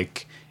also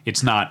like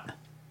it's not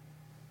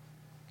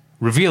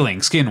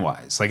revealing skin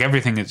wise. Like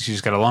everything,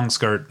 she's got a long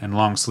skirt and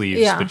long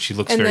sleeves, but she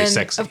looks and very then,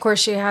 sexy. Of course,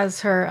 she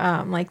has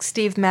her like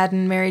Steve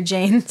Madden Mary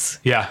Janes.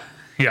 Yeah,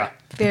 yeah.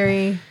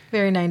 Very,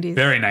 very 90s.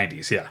 Very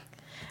 90s, yeah.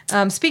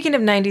 Speaking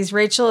of 90s,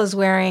 Rachel is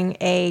wearing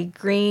a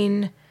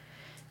green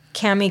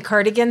cami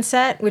cardigan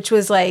set, which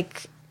was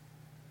like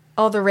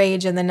all the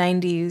rage in the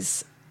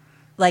 90s.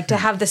 Like to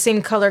have the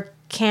same color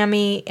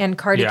cami and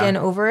cardigan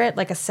over it,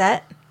 like a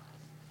set.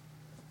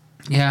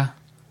 Yeah.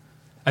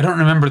 I don't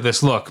remember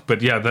this look,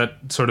 but yeah,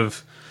 that sort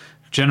of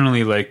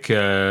generally like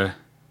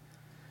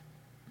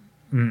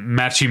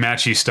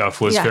matchy stuff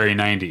was very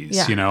 90s.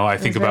 Yeah. You know, I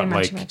think about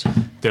like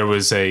matchy. there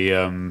was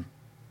a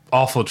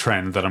awful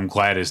trend that I'm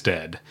glad is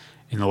dead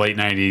in the late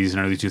 90s and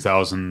early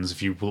 2000s.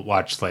 If you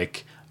watch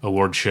like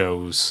award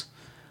shows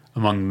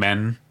among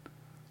men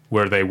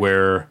where they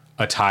wear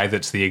a tie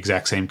that's the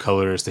exact same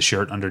color as the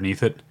shirt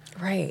underneath it.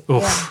 Right.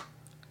 Oof.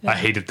 Yeah. I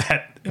hated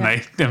that. And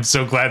I am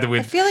so glad that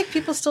I feel like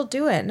people still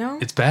do it, no?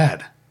 it's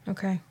bad.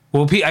 Okay.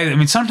 Well, I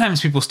mean, sometimes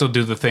people still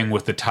do the thing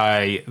with the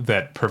tie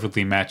that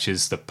perfectly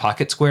matches the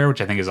pocket square, which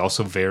I think is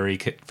also very,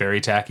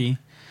 very tacky.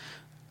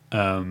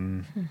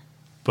 But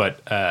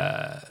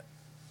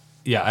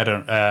yeah, I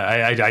don't.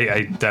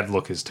 I that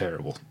look is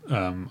terrible.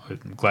 I'm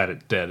glad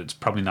it's dead. It's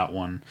probably not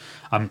one.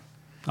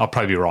 I'll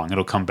probably be wrong.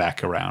 It'll come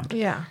back around.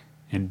 Yeah.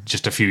 In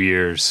just a few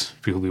years,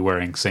 people will be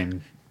wearing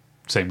same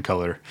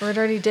color. Or it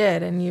already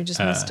did, and you just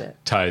missed it.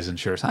 Ties and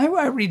shirts. I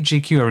read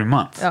GQ every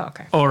month. Oh,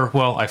 okay. Or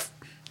well, I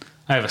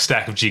have a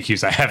stack of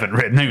GQs I haven't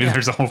read. Maybe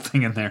there's a whole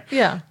thing in there.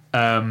 Yeah.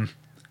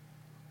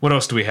 What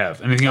else do we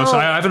have? Anything else? Oh.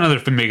 I have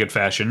another Make It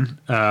Fashion.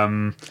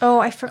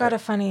 I forgot a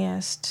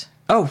funniest.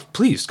 Oh,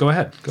 please go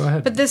ahead. Go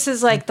ahead. But this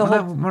is like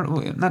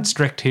we're not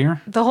strict here.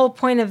 the whole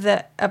point of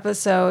the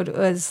episode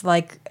was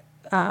like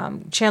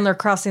Chandler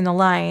crossing the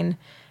line,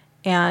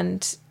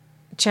 and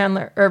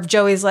Chandler or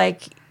Joey's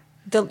like,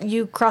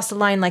 you cross the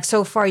line like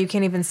so far you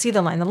can't even see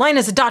the line. The line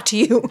is a dot to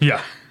you.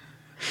 Yeah.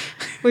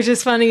 Which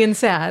is funny and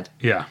sad.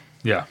 Yeah.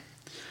 Yeah.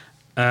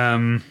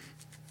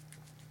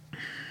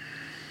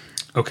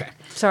 Okay.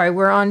 Sorry,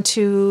 we're on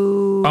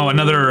to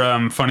another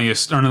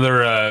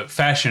another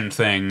fashion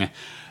thing.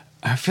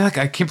 I feel like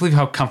I can't believe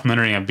how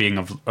complimentary I'm being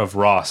of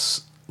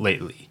Ross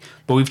lately.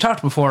 But we've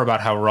talked before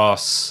about how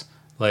Ross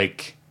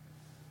like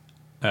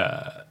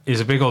is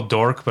a big old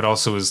dork, but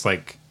also is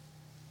like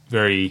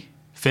very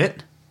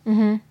fit.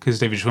 Because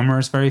David Schwimmer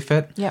is very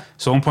fit. Yeah.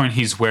 So at one point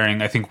he's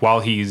wearing, I think while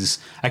he's,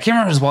 I can't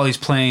remember if it's while he's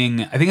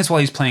playing, I think it's while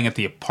he's playing at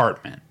the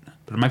apartment,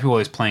 but it might be while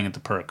he's playing at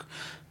the Perk.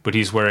 But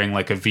he's wearing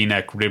like a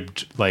V-neck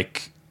ribbed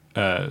like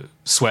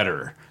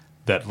sweater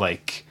that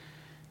like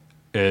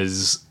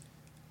is,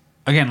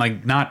 again,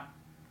 like not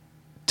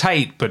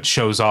tight, but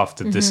shows off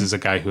that this is a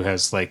guy who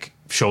has like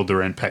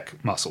shoulder and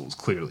pec muscles,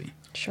 clearly.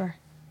 Sure.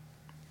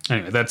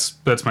 Anyway, that's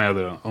my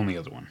only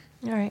other one.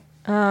 All right.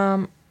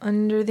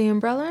 Under the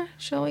umbrella,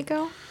 shall we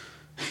go?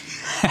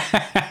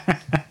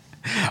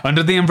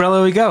 Under the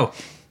umbrella we go.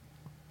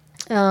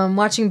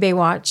 Watching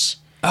Baywatch.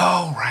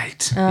 Oh,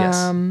 right.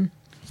 Yes.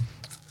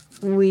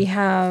 We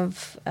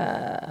have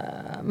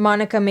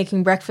Monica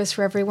making breakfast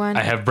for everyone.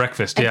 I have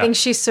breakfast, I yeah. think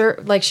she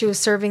she was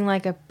serving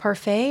like a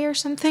parfait or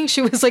something.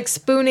 She was like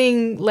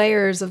spooning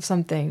layers of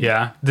something.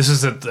 Yeah. This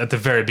is at the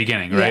very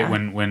beginning, right?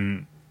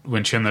 Yeah.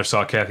 When Chandler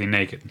saw Kathy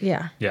naked.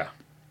 Yeah. Yeah.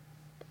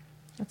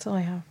 That's all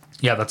I have.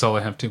 Yeah, that's all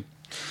I have too.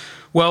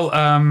 Well,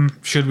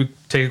 should we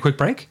take a quick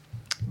break?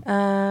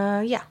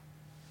 Yeah.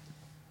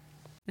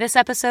 This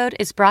episode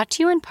is brought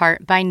to you in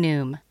part by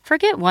Noom.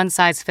 Forget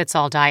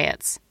one-size-fits-all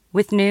diets.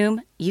 With Noom,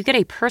 you get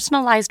a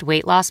personalized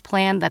weight loss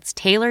plan that's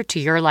tailored to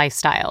your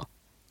lifestyle.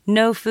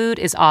 No food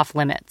is off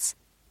limits.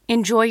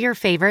 Enjoy your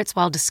favorites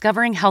while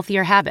discovering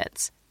healthier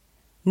habits.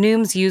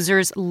 Noom's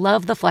users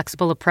love the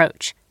flexible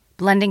approach,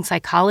 blending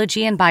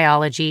psychology and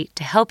biology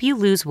to help you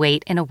lose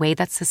weight in a way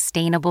that's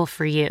sustainable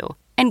for you.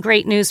 And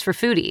great news for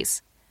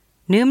foodies.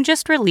 Noom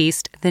just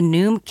released the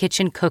Noom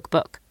Kitchen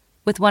Cookbook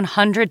with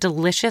 100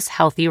 delicious,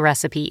 healthy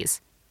recipes.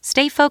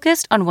 Stay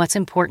focused on what's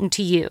important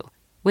to you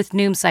with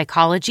Noom's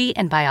psychology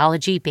and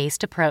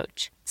biology-based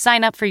approach.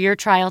 Sign up for your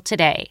trial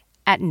today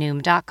at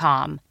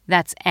Noom.com.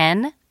 That's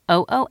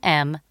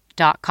NOOM.com.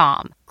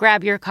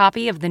 Grab your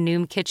copy of the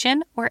Noom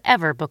Kitchen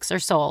wherever books are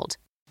sold.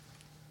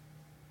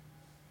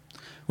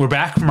 We're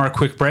back from our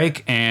quick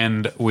break,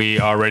 and we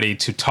are ready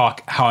to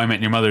talk How I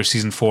Met Your Mother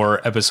Season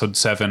 4, Episode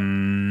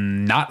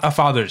 7, Not a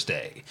Father's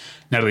Day.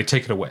 Natalie,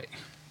 take it away.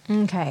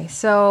 Okay,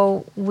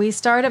 so we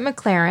start at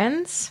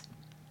McLaren's,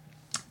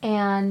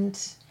 and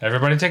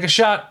Everybody take a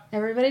shot.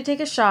 everybody take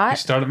a We shot.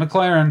 start at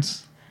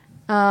McLaren's.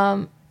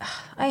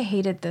 I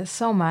hated this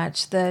so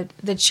much, the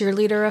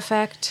cheerleader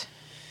effect.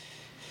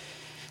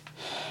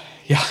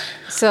 Yeah.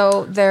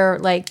 So they're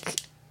like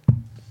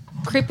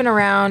creeping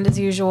around as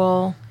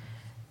usual,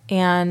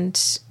 and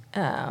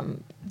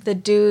the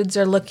dudes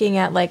are looking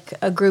at like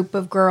a group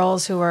of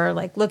girls who are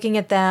like looking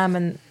at them,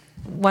 and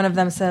one of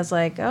them says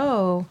like,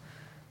 "Oh,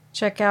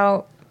 check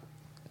out."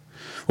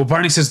 Well,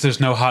 Barney says there's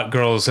no hot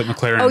girls at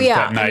McLaren's Oh yeah,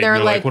 that night. and they're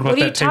like, what about "What are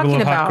you that table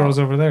talking of hot about?" girls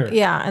over there?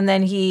 Yeah, and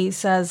then he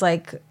says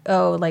like,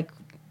 "Oh, like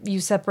you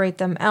separate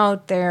them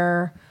out.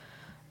 They're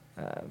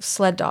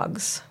sled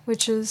dogs,"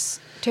 which is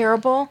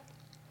terrible.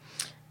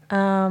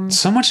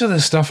 So much of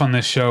the stuff on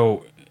this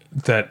show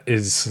that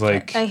is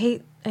like I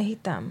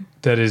hate them.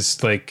 that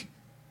is like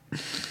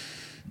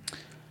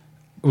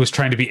was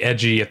trying to be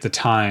edgy at the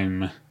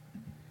time,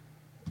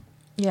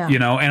 Yeah, you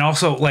know, and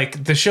also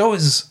like the show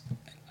is,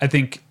 I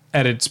think,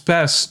 at its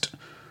best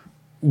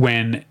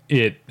when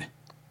it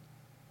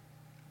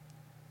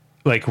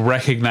like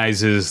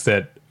recognizes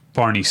that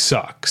Barney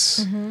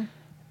sucks,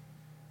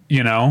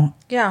 you know,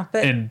 yeah,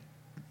 but and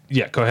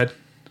yeah, go ahead.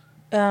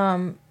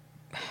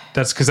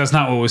 That's because that's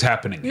not what was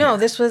happening. no, here.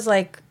 this was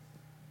like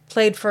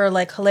played for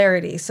like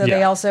hilarity. So they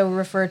Yeah. also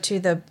refer to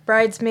the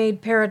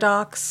bridesmaid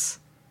paradox,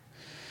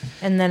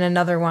 and then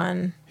another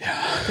one.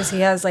 Yeah, because he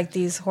has like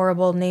these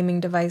horrible naming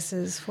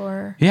devices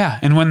for. Yeah,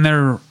 and when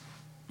they're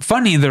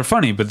funny,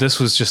 but this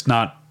was just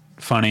not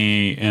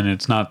funny, and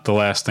it's not the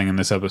last thing in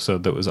this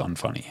episode that was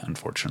unfunny,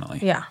 unfortunately.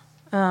 Yeah,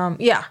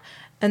 yeah,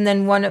 and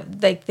then one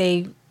of like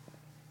they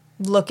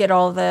look at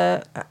all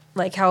the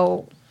like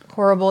how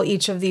horrible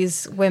each of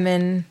these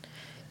women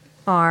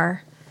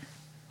are,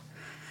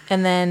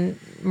 and then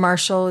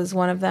Marshall is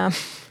one of them.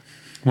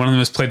 One of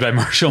them is played by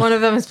Marshall, One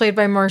of them is played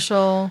by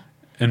Marshall.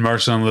 and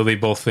Marshall and Lily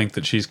both think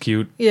that she's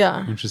cute,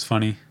 Yeah, which is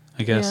funny,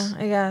 I guess.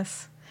 yeah, I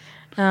guess.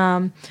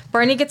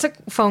 Barney gets a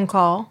phone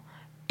call,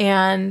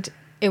 and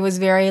it was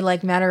very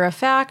like matter of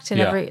fact, and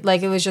Yeah.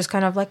 it was just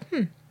kind of like,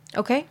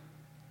 okay,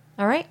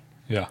 all right,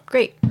 Yeah.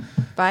 great,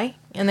 bye.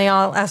 And they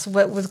all asked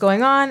what was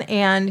going on,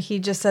 and he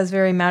just says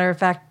very matter of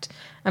fact,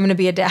 I'm going to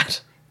be a dad.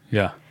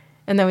 Yeah.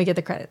 And then we get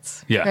the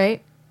credits. Yeah.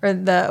 Right? Or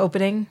the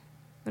opening.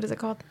 What is it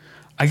called?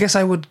 I guess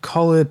I would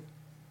call it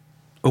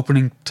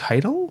opening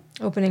title?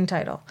 Opening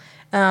title.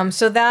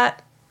 So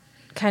that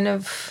kind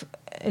of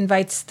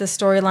invites the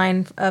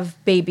storyline of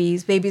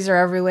babies. Babies are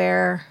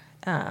everywhere.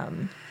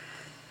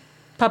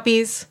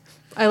 Puppies.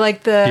 I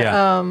like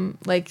the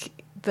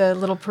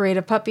little parade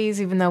of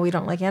puppies, even though we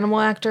don't like animal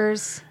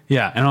actors.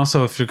 Yeah, and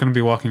also if you're going to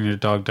be walking your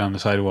dog down the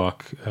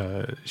sidewalk,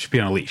 it should be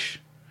on a leash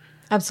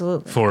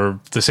Absolutely. for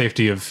the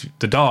safety of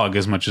the dog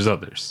as much as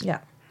others. Yeah.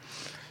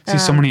 See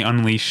so many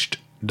unleashed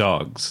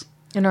dogs.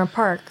 In our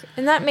park.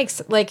 And that makes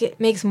it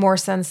makes more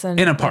sense than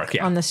In a like, park,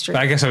 yeah. on the street.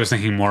 But I guess I was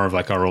thinking more of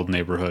like our old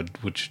neighborhood,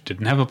 which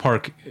didn't have a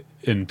park,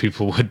 and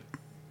people would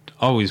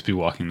always be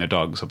walking their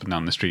dogs up and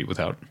down the street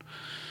without.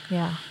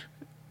 Yeah.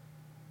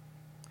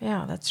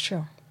 Yeah, that's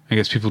true. I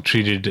guess people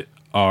treated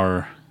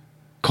our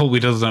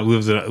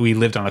we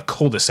lived on a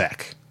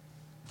cul-de-sac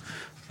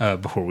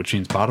before, which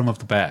means bottom of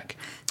the bag.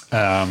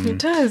 It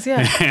does,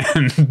 yeah.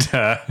 And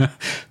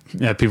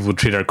yeah, people would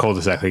treat our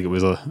cul-de-sac like it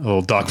was a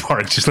little dog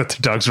park. Just let their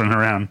dogs run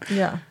around,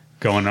 Yeah.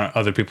 go in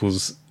other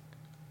people's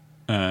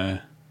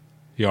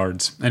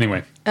yards.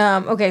 Anyway,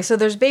 Okay, so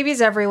there's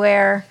babies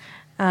everywhere.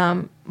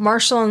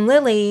 Marshall and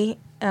Lily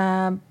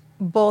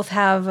both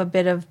have a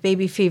bit of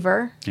baby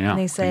fever. yeah, And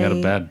they say, got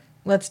a bed.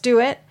 let's do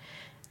it.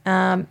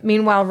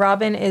 Meanwhile,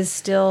 Robin is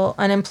still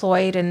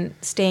unemployed and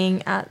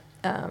staying at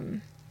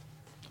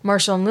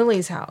Marshall and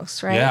Lily's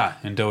house, right? Yeah,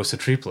 and Dosa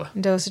Tripla.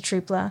 Dosa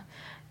Tripla.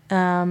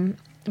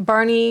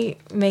 Barney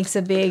makes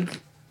a big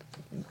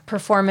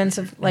performance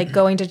of like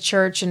going to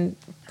church and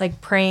like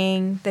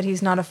praying that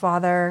he's not a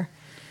father.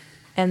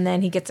 And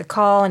then he gets a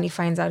call and he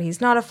finds out he's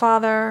not a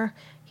father.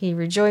 He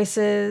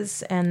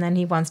rejoices and then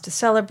he wants to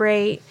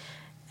celebrate.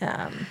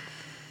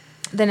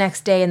 the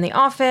next day in the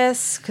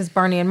office, because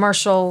Barney and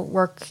Marshall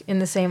work in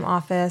the same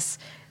office,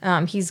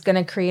 he's going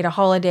to create a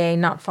holiday,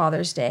 not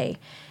Father's Day.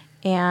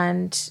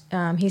 And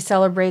he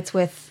celebrates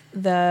with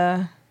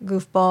the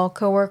goofball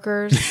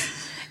coworkers.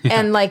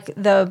 And like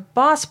the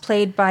boss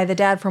played by the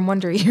dad from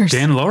Wonder Years.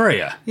 Dan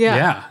Lauria. Yeah.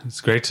 Yeah.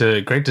 It's great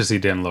to see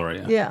Dan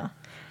Lauria. Yeah.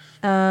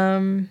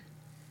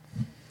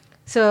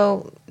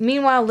 So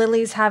meanwhile,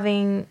 Lily's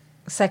having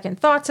second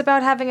thoughts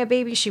about having a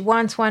baby. She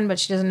wants one, but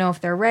she doesn't know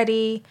if they're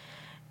ready.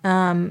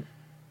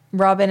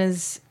 Robin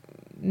is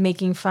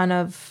making fun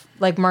of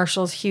like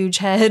Marshall's huge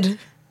head.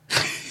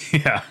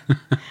 Yeah.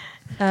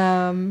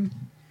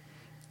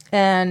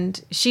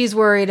 And she's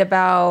worried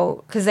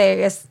about, because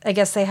I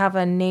guess they have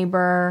a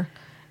neighbor,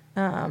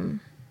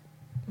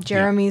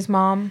 Jeremy's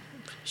mom,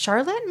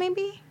 Charlotte,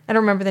 maybe? I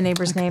don't remember the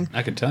neighbor's name.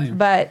 I could tell you.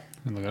 But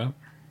Look it up.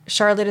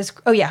 Charlotte is,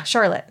 oh yeah,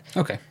 Charlotte.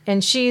 Okay.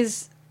 And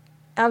she's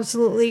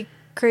absolutely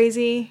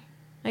crazy,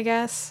 I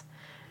guess.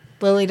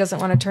 Lily doesn't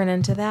want to turn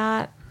into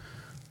that.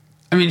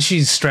 I mean,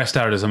 she's stressed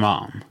out as a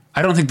mom.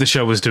 I don't think the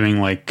show was doing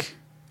like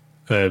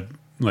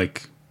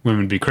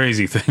women be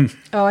crazy thing.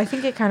 Oh, I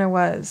think it kind of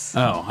was.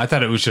 Oh, I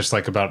thought it was just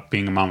like about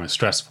being a mom is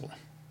stressful.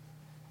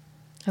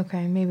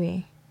 Okay,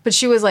 maybe. But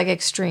she was like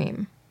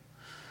extreme.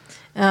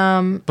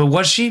 But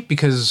was she?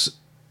 Because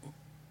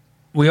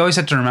we always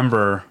have to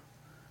remember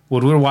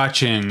what we're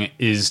watching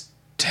is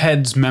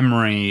Ted's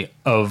memory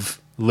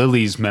of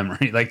Lily's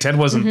memory. Like Ted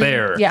wasn't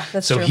there. Yeah,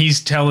 that's so true.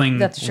 he's telling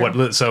That's true.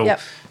 what. So Yep.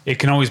 it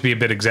can always be a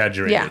bit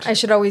exaggerated. Yeah, I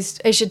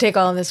should take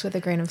all of this with a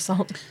grain of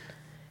salt.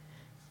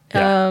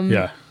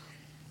 Yeah.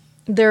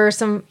 There are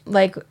some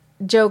like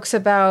jokes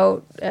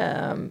about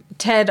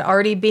Ted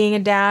already being a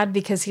dad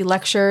because he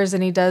lectures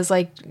and he does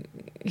like,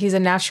 he's a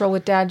natural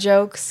with dad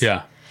jokes.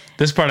 Yeah.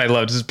 This part I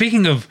loved.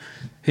 Speaking of,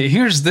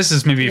 this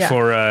is maybe Yeah.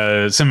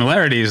 for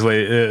similarities,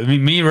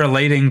 me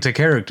relating to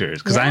characters,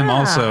 because I am Yeah.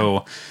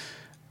 also,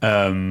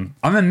 I'm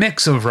a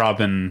mix of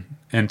Robin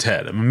and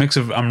Ted.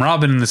 I'm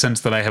Robin in the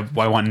sense that I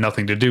want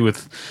nothing to do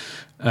with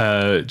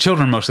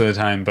children most of the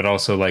time, but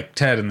also like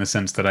Ted in the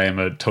sense that I am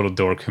a total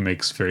dork who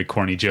makes very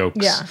corny jokes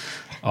Yeah.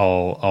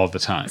 all the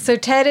time. So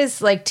Ted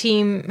is like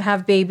team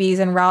have babies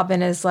and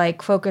Robin is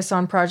like focus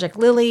on Project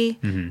Lily,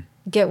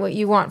 get what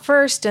you want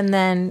first and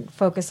then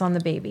focus on the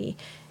baby.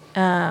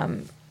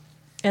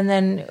 And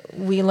then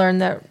we learn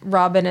that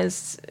Robin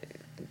is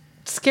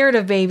scared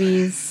of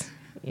babies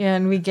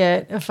and we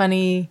get a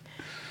funny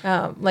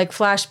like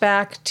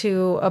flashback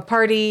to a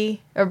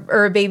party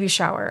or a baby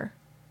shower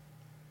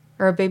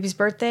or a baby's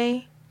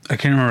birthday. I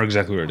can't remember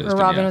exactly where it is. Where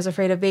but Robin yeah. was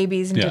afraid of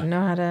babies and Yeah. didn't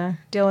know how to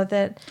deal with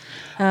it.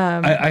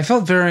 I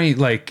felt very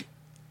like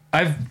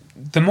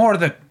the more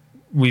that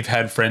we've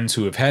had friends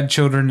who have had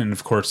children, and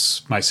of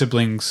course my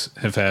siblings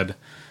have had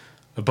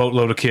a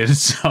boatload of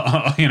kids,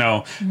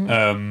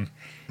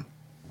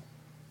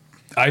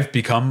 I've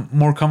become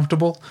more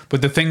comfortable.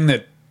 But the thing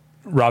that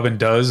Robin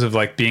does of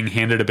like being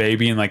handed a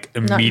baby and like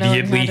knowing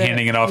immediately how to-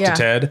 handing it off yeah.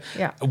 to Ted,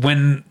 Yeah.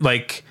 when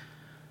like,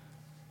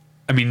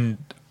 I mean,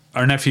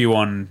 our nephew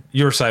on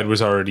your side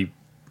was already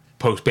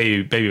post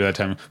baby by that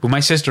time. When my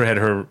sister had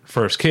her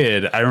first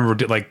kid, I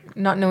remember like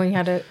Not knowing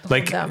how to hold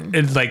like them.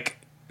 it's like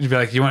she'd be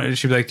like, "Do you want?"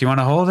 She'd be like, "Do you want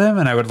to hold him?"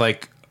 And I would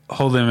like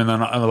hold him, and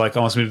then I would like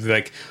almost be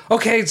like,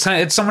 "Okay,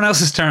 it's someone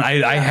else's turn."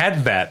 I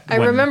had that. I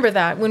remember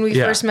that when we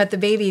Yeah. first met the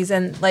babies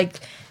and like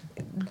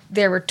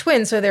there were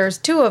twins, so there was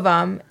two of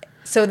them.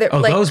 So that Oh,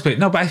 like those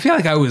no, but I feel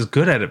like I was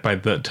good at it by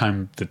the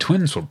time the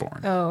twins were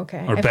born. oh okay.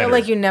 Or I better. felt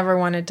like you never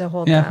wanted to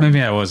hold Yeah, them.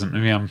 maybe I wasn't.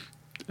 Maybe I'm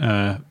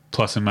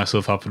plussing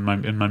myself up in my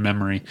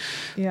memory.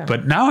 Yeah.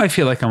 But now I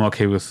feel like I'm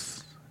okay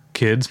with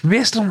kids. Maybe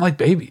I still don't like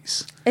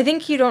babies. I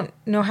think you don't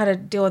know how to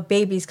deal with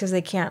babies because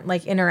they can't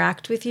like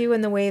interact with you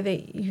in the way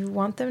that you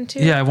want them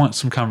to. Yeah, I want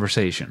some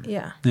conversation.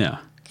 Yeah. Yeah.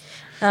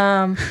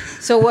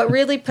 So what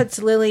really puts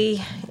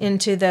Lily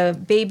into the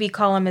baby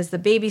column is the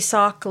baby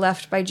sock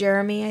left by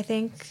Jeremy, I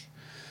think.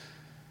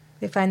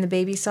 They find the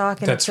baby sock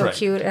and That's it's so right.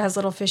 cute. It has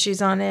little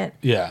fishies on it.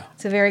 Yeah.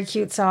 It's a very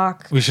cute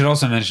sock. We should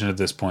also mention at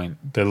this point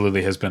that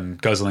Lily has been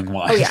guzzling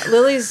wine. Oh yeah,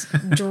 Lily's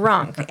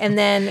drunk, and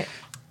then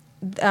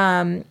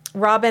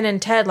Robin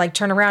and Ted like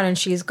turn around and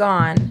she's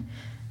gone.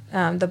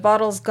 The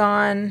bottle's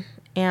gone,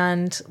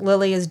 and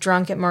Lily is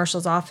drunk at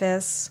Marshall's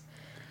office.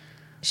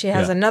 She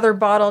has Yeah. another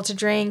bottle to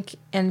drink,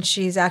 and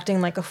she's acting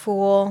like a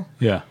fool.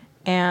 Yeah.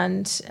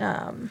 And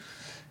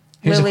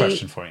Here's Lily, a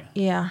question for you.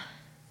 Yeah,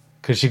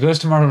 Because she goes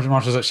to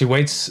Marshall's, she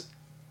waits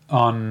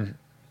on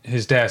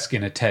his desk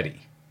in a teddy.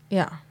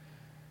 yeah.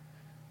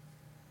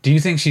 Do you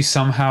think she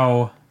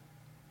somehow...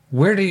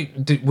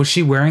 was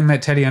she wearing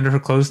that teddy under her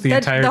clothes the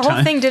entire time? The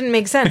whole thing didn't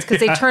make sense because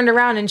they turned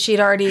around and she'd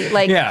already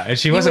like Yeah, and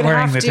she you wasn't would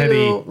wearing have the to,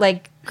 teddy.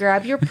 Like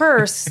grab your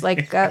purse,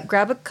 like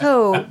grab a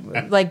coat,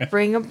 like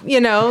bring a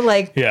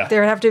like Yeah.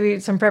 there would have to be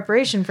some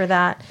preparation for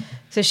that.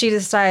 So she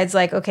decides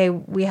like okay,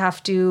 we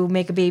have to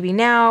make a baby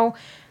now,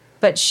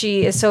 but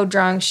she is so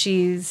drunk,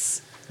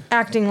 she's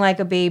acting like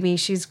a baby,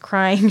 she's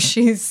crying,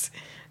 she's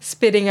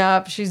spitting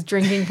up, she's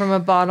drinking from a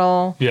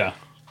bottle. Yeah.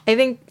 I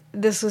think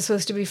this was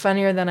supposed to be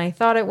funnier than I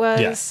thought it was.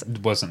 Yeah,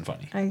 it wasn't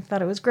funny. I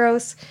thought it was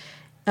gross.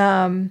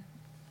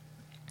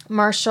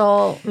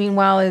 Marshall,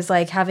 meanwhile, is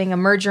like having a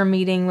merger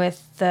meeting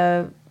with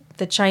the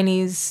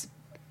Chinese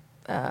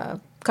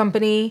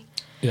company.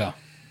 Yeah.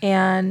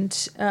 And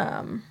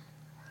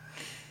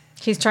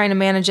he's trying to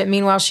manage it.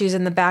 Meanwhile, she's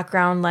in the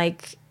background,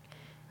 like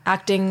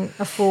acting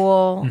a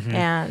fool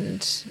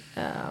and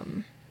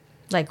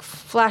like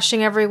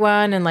flashing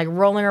everyone and like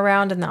rolling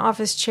around in the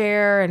office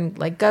chair and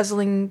like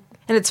guzzling.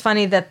 And it's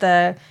funny that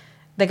the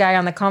guy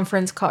on the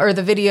conference call or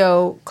the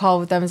video call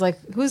with them is like,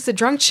 "Who's the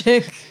drunk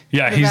chick?"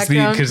 Yeah, he's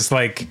because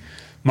like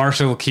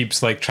Marshall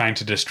keeps like trying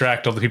to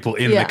distract all the people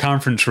in the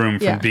conference room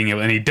from being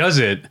able, and he does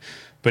it,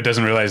 but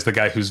doesn't realize the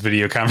guy who's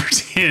video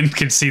conferencing in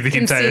can see the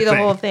entire thing.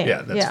 Whole thing.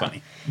 Yeah, that's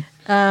funny.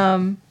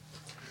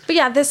 But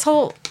yeah, this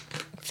whole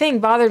thing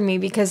bothered me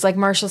because like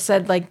Marshall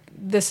said, like,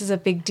 this is a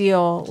big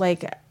deal.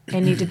 Like, I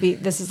need to be,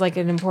 this is like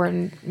an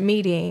important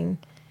meeting.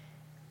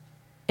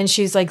 And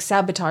she's like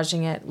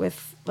sabotaging it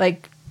with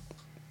like,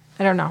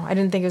 I don't know. I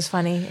didn't think it was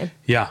funny.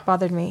 It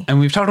bothered me. And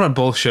we've talked about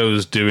both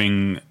shows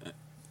doing,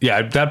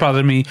 that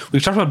bothered me.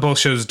 We've talked about both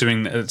shows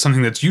doing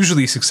something that's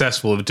usually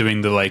successful of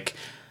doing the like,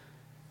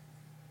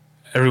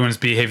 everyone's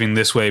behaving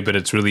this way, but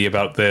it's really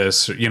about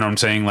this. You know what I'm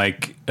saying?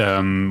 Like,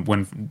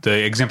 when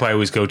the example I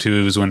always go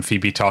to is when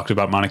Phoebe talked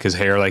about Monica's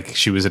hair, like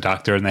she was a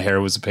doctor and the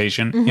hair was a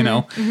patient, you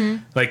know?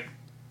 Like,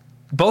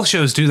 both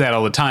shows do that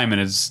all the time, and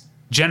it's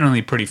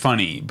generally pretty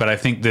funny. But I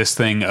think this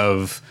thing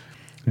of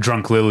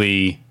Drunk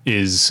Lily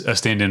is a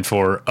stand-in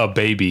for a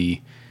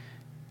baby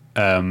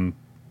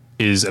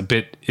is a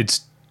bit,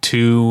 it's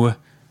too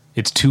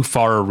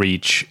far a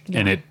reach,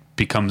 and it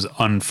becomes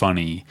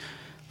unfunny.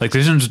 Like,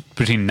 there's a difference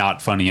between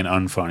not funny and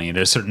unfunny. And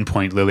at a certain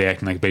point, Lily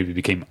acting like a baby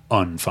became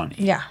unfunny.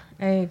 Yeah,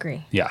 I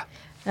agree. Yeah.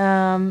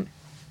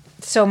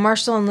 So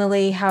Marshall and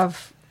Lily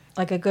have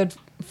like a good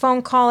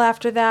phone call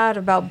after that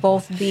about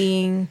both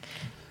being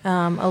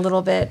a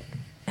little bit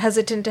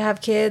hesitant to have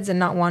kids and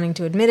not wanting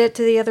to admit it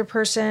to the other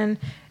person.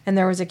 And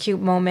there was a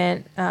cute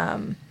moment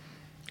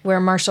where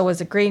Marshall was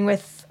agreeing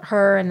with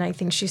her, and I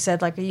think she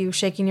said, like, "Are you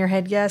shaking your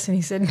head yes?" And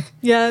he said,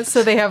 "Yeah."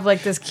 So they have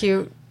like this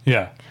cute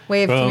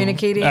way of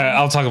communicating.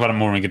 I'll talk about it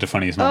more when we get to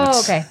funniest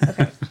moments. Oh,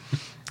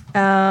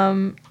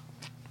 okay.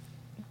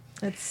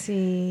 Let's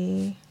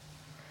see.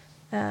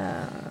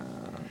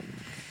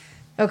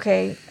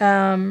 Okay.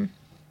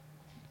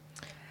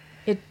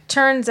 It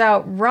turns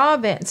out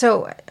Robin.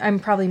 So I'm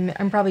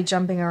probably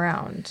jumping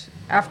around.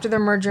 After the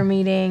merger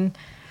meeting,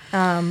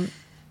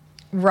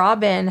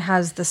 Robin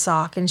has the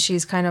sock, and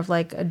she's kind of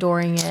like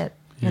adoring it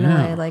in a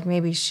way. Like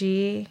maybe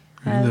she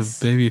has.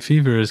 The baby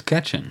fever is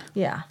catching.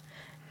 Yeah.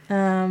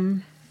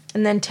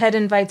 And then Ted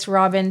invites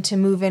Robin to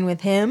move in with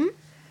him.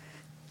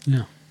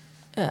 Yeah.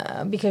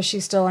 Because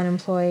she's still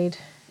unemployed.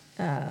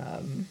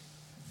 And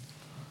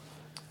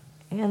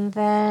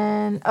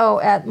then,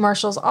 at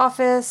Marshall's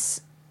office,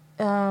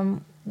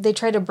 they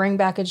try to bring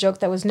back a joke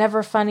that was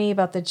never funny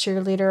about the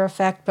cheerleader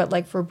effect, but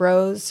like for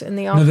bros in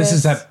the office. No, this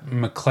is at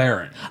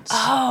McLaren's.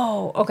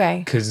 Oh,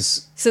 okay.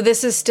 So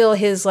this is still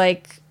his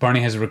like...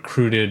 Barney has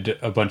recruited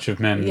a bunch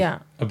of men. Yeah.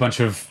 A bunch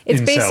of It's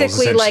incels,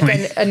 basically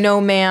like a no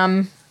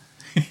ma'am...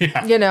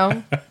 Yeah. You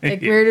know,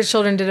 like Married with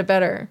Children did it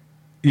better.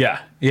 Yeah,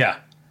 yeah.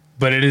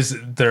 But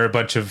there are a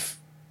bunch of,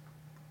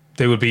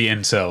 they would be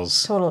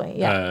incels. Totally,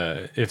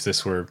 yeah. If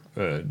this were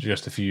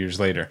just a few years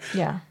later.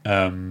 Yeah.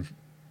 And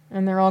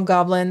they're all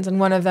goblins,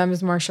 and one of them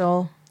is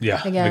Marshall.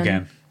 Yeah,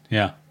 again.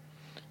 Yeah.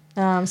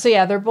 So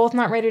yeah, they're both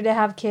not ready to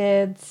have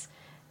kids.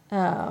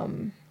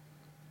 You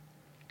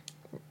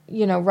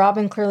know,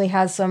 Robin clearly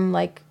has some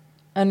like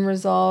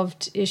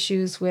unresolved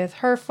issues with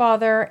her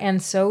father,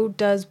 and so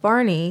does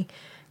Barney.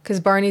 Because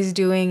Barney's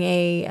doing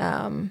a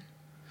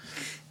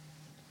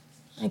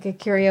like a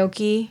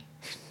karaoke,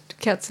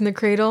 Cats in the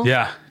Cradle.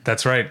 Yeah,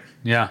 that's right.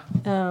 Yeah.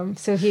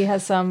 So he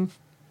has some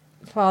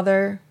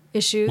father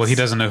issues. Well, he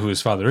doesn't know who his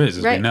father is,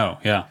 as we know.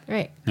 Yeah.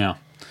 Right. Yeah.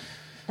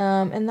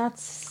 And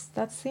that's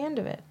the end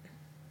of it.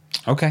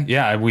 Okay.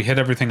 Yeah, we hit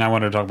everything I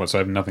wanted to talk about, so I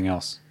have nothing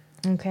else.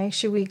 Okay.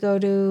 Should we go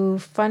to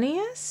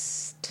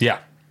funniest? Yeah.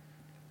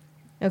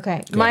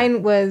 Okay.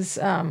 Mine was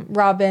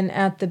Robin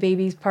at the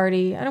baby's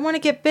party. I don't want to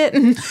get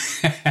bitten.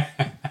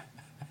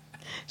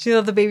 She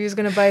thought the baby was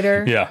going to bite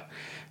her. Yeah.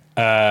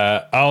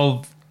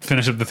 I'll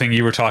finish up the thing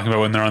you were talking about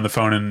when they're on the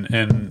phone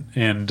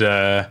and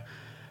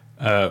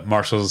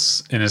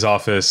Marshall's in his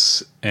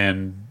office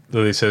and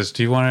Lily says,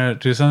 "Do you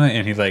want to do something?"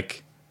 And he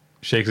like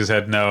shakes his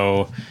head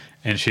no.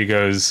 And she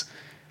goes,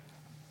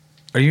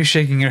 "Are you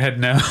shaking your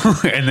head no?"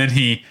 And then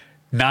he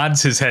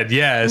nods his head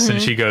yes,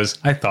 and she goes,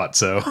 "I thought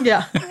so."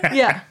 Yeah,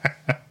 yeah.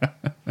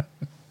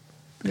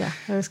 Yeah,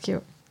 that was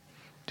cute.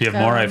 Do you have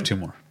more? I have two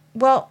more.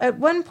 Well, at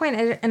one point,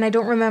 and I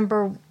don't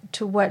remember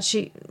to what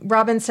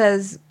Robin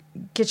says,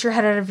 "Get your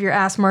head out of your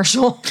ass,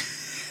 Marshall."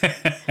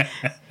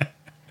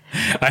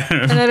 I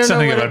don't know.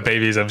 Something about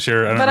babies, I'm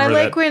sure. But I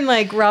like when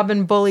like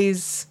Robin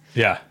bullies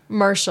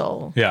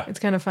Marshall. Yeah. It's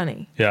kind of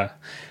funny. Yeah.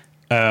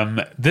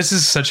 This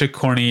is such a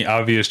corny,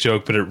 obvious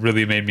joke, but it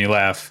really made me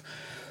laugh.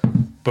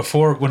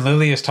 Before, when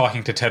Lily is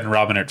talking to Ted and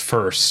Robin at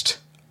first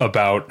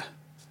about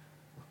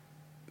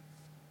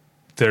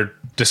their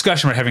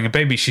discussion about having a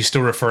baby, she's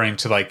still referring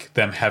to like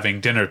them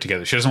having dinner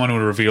together. She doesn't want to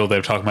reveal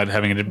they're talking about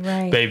having a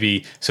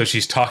baby, so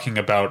she's talking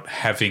about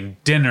having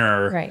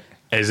dinner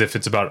as if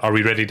it's about, are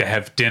we ready to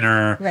have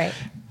dinner? Right.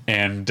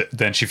 And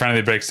then she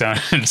finally breaks down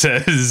and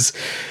says,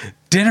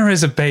 dinner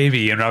is a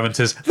baby. And Robin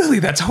says, Lily,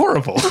 that's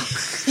horrible.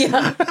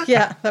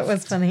 Yeah, that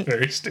was funny.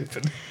 Very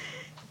stupid.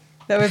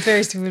 That was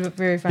very stupid, but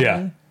very funny.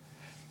 Yeah.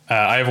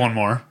 I have one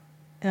more.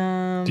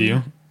 Do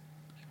you?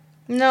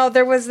 No,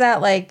 there was that,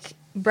 like,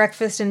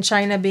 breakfast in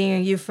China being a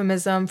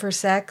euphemism for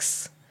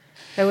sex.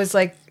 That was,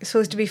 like,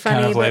 supposed to be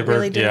funny, kind of but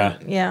really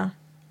didn't. Yeah.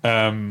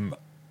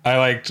 I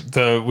liked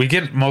we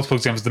get multiple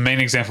examples. The main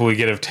example we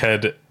get of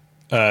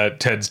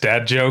Ted's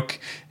dad joke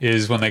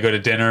is when they go to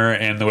dinner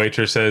and the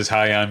waitress says,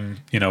 hi, I'm,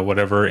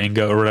 whatever,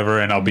 Inga or whatever,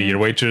 and I'll be your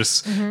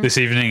waitress this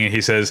evening. And he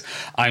says,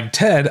 I'm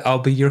Ted, I'll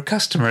be your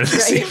customer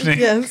this evening.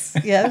 Yes.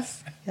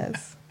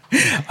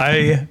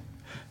 I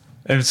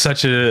am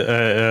such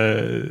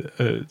a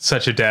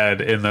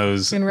dad in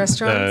those. In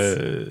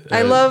restaurants?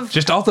 I love...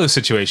 just all those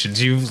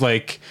situations.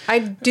 I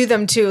do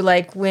them too.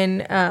 Like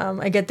when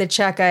I get the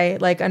check, I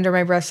like under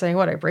my breath saying,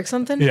 what, I break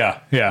something? Yeah.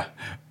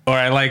 Or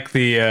I like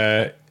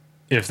the...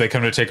 if they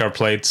come to take our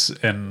plates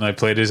and my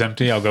plate is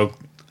empty, I'll go,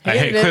 I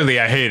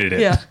hated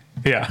it.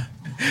 Yeah.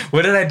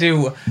 What did I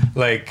do?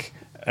 Like,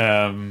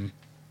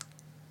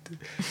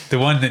 the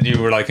one that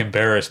you were like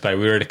embarrassed by,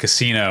 we were at a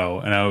casino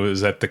and I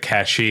was at the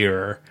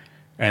cashier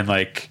and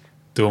like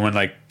the woman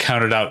like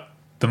counted out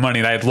the money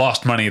and I had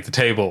lost money at the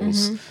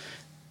tables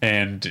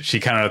and she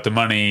counted out the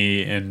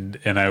money and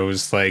I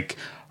was like,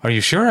 are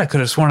you sure? I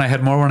could have sworn I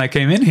had more when I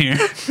came in here.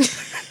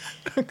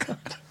 Oh,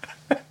 God.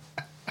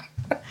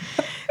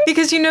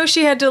 Because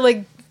she had to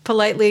like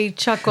politely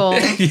chuckle.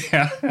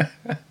 Yeah.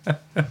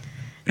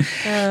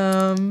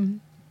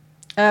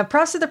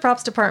 Props to the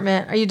props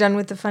department. Are you done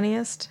with the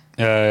funniest?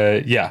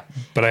 Yeah,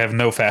 but I have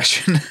no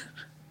fashion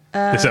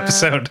this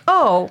episode.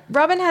 Oh,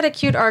 Robin had a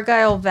cute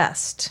Argyle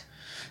vest.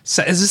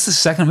 So is this the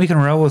second week in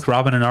a row with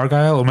Robin and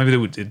Argyle? Or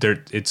maybe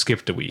it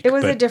skipped a week. It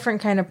was a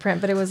different kind of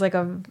print, but it was like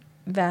a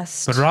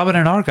vest. But Robin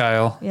and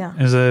Argyle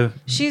is a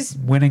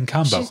winning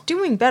combo. She's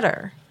doing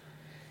better.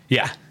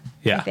 Yeah.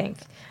 I think.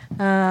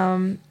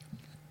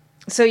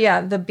 So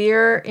yeah, the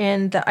beer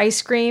and the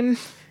ice cream.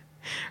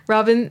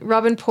 Robin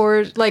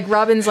pours, like,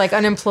 Robin's like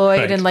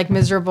unemployed and like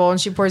miserable,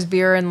 and she pours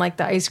beer in like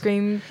the ice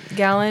cream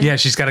gallon. Yeah,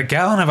 she's got a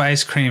gallon of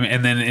ice cream,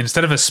 and then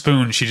instead of a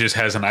spoon, she just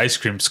has an ice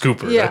cream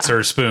scooper. Yeah. That's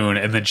her spoon,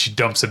 and then she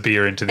dumps a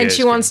beer into the. And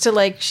she wants to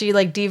like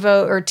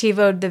Devo or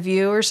TiVo'd The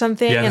View or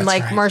something, and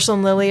like right. Marshall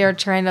and Lily are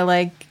trying to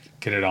like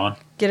get it on.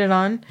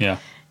 Yeah.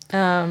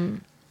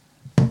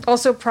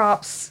 Also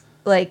props,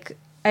 like,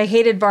 I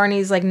hated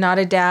Barney's like not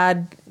a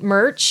dad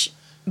merch.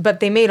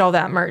 But they made all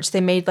that merch. They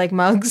made like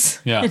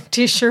mugs and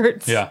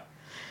t-shirts. Yeah.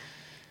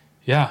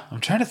 I'm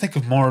trying to think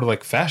of more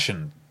like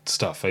fashion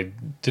stuff. I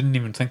didn't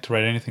even think to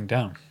write anything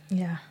down.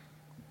 Yeah.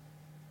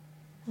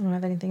 I don't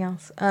have anything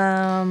else.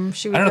 I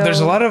don't know. There's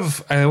a lot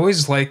of, I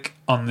always like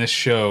on this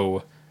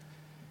show,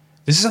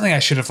 this is something I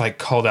should have like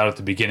called out at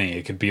the beginning.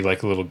 It could be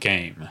like a little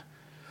game.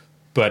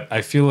 But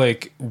I feel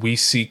like we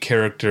see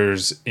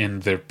characters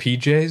in their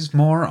PJs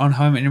more on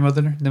How I Met Your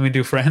Mother than we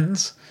do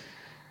Friends.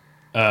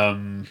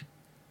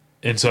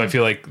 And so I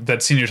feel like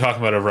that scene you're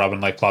talking about of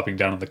Robin, like, plopping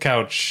down on the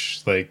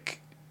couch,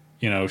 like,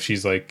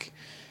 she's, like,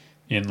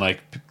 in, like,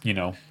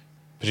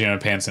 pajama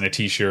pants and a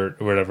T-shirt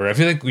or whatever. I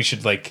feel like we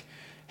should, like,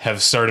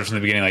 have started from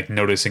the beginning, like,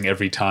 noticing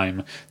every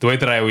time. The way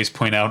that I always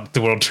point out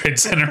the World Trade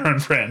Center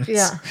on Friends.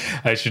 Yeah.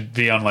 I should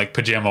be on, like,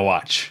 pajama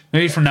watch.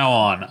 Maybe from now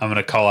on, I'm going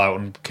to call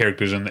out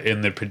characters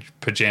in their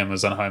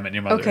pajamas on How I Met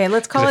Your Mother. Okay,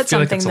 let's call it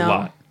something, though. A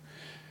lot.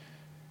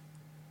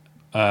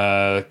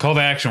 Call to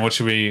action. What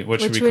should we call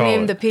it? Which we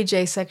name the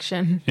PJ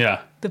section.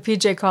 Yeah. The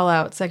PJ call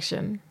out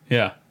section.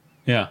 Yeah.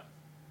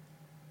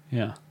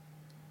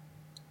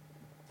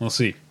 We'll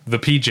see. The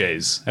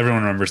PJs.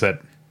 Everyone remembers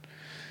that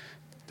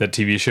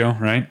TV show,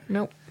 right?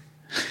 Nope.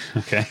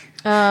 Okay.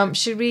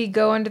 Should we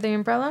go under the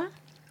umbrella?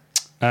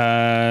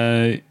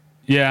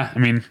 Yeah. I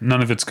mean,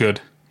 none of it's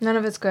good. None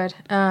of it's good.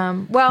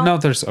 Well. No,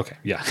 there's okay.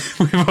 Yeah,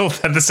 we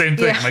both had the same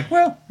thing. Yeah. Like,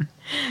 well.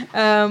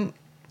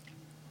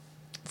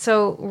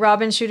 So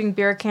Robin shooting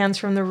beer cans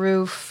from the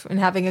roof and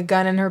having a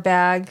gun in her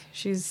bag.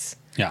 She's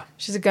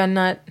a gun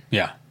nut.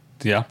 Yeah,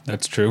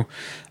 that's true.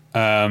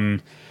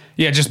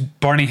 Just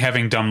Barney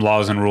having dumb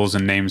laws and rules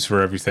and names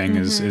for everything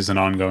is an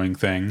ongoing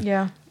thing.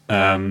 Yeah.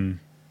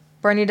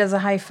 Barney does a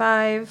high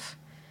five.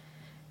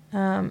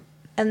 And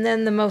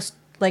then the most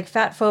like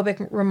fat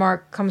phobic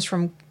remark comes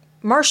from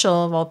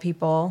Marshall of all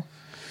people.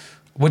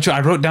 Which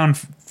I wrote down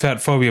fat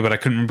phobia, but I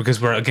couldn't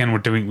because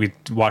we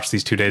watched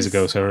these 2 days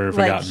ago, so I've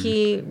forgotten. Like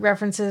he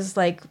references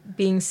like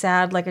being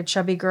sad like a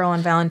chubby girl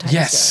on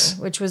Valentine's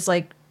Day, which was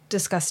like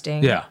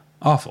disgusting. Yeah,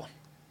 awful.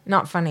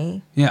 Not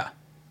funny. Yeah.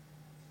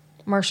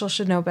 Marshall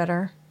should know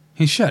better.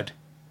 He should.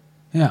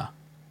 Yeah.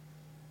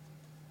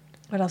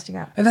 What else do you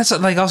got? And that's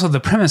like also the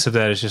premise of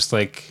that is just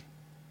like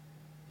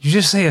you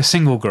just say a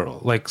single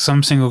girl. Like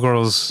some single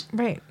girls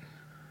right.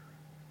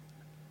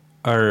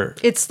 are.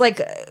 It's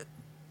like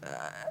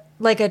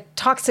like a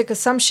toxic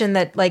assumption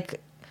that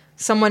like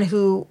someone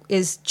who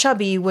is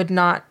chubby would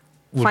not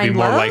find be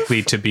more love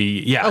likely to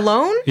be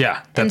alone.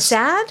 Yeah, and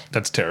sad.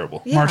 That's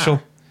terrible. Yeah.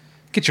 Marshall,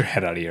 get your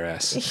head out of your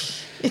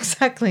ass.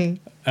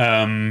 Exactly.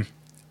 And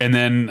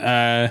then,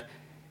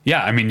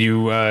 I mean,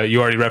 you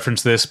already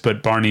referenced this,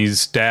 but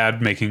Barney's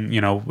dad making,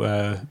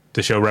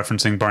 the show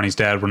referencing Barney's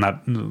dad. We're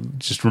not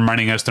just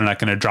reminding us they're not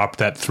going to drop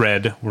that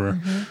thread. We're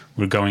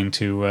going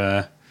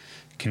to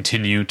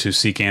continue to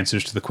seek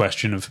answers to the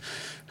question of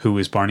who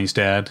is Barney's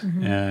dad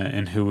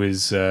and who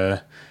is.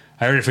 I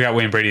already forgot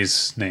Wayne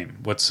Brady's name.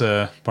 What's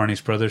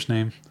Barney's brother's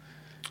name?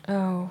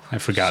 Oh,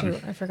 I've forgotten.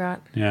 Shoot, I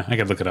forgot. Yeah, I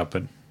could look it up,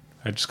 but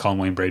I just call him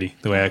Wayne Brady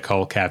the way I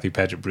call Kathy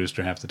Paget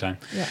Brewster half the time.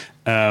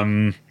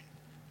 Yeah.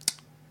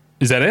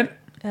 Is that it?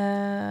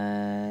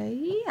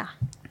 Yeah.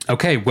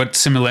 Okay, what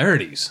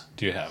similarities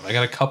do you have? I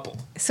got a couple.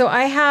 So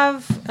I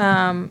have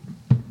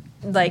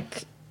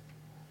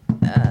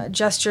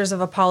gestures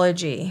of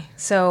apology.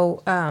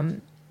 So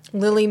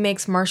Lily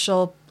makes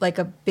Marshall like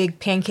a big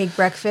pancake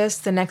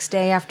breakfast the next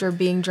day after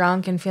being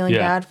drunk and feeling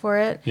bad for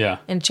it. Yeah.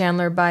 And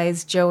Chandler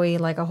buys Joey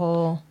like a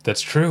whole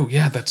That's true.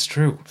 Yeah, that's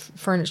true.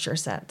 furniture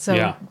set.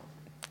 So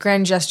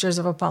grand gestures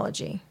of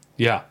apology.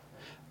 Yeah.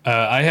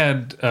 I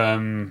had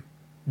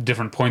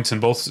different points in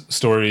both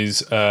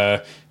stories.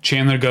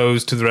 Chandler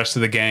goes to the rest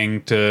of the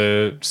gang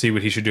to see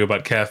what he should do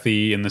about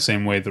Kathy in the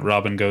same way that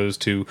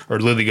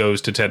Lily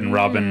goes to Ted and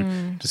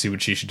Robin to see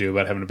what she should do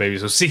about having a baby.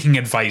 So seeking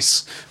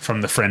advice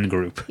from the friend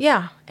group.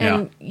 Yeah.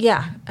 And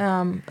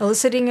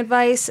eliciting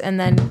advice and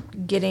then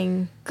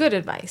getting good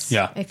advice.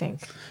 Yeah. I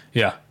think.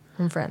 Yeah.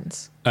 From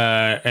friends.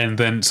 And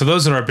then, so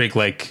those are our big,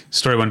 like,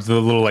 story ones. The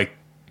little, like,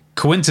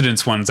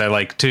 coincidence ones I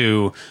like,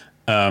 too.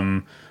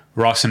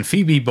 Ross and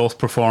Phoebe both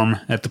perform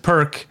at the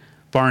Perk.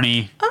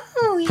 Barney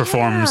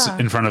performs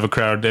in front of a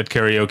crowd at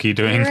karaoke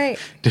doing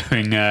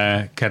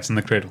Cats in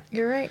the Cradle.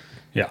 You're right.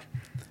 Yeah.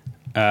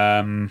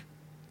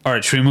 All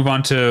right, should we move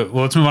on to...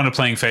 Well, let's move on to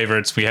playing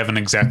favorites. We haven't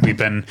exactly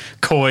been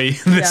coy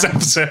this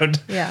episode.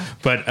 Yeah.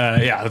 But,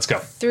 let's go.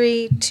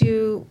 3,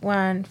 2,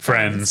 1.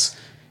 Friends.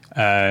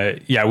 I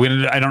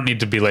don't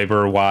need to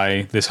belabor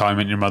why this How I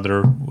Met Your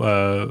Mother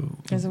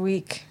Is a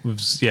week.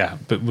 was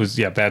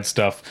bad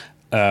stuff.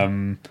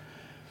 But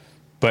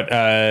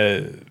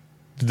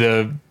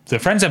the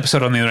Friends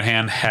episode, on the other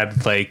hand,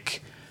 had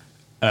like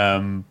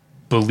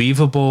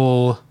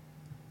believable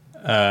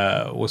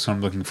what's what I'm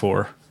looking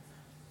for?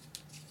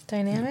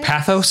 Dynamic?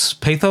 Pathos?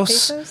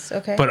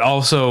 Okay. But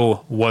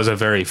also was a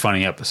very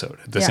funny episode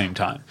at the same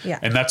time. Yeah.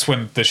 And that's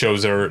when both these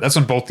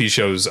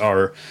shows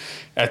are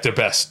at their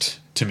best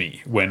to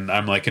me, when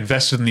I'm like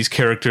invested in these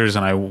characters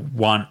and I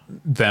want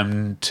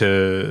them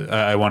to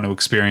I want to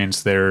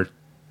experience their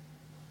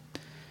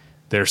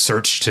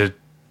search to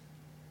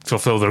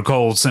fulfill their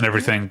goals and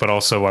everything, but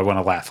also I want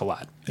to laugh a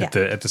lot at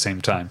the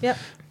same time. Yep.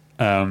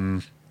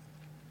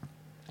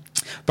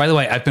 By the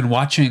way, I've been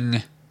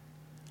watching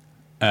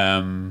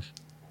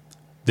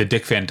the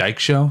Dick Van Dyke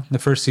Show, the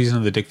first season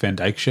of the Dick Van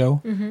Dyke Show,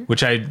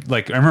 which I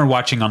remember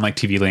watching on like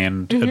TV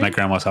Land at my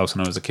grandma's house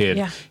when I was a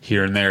kid,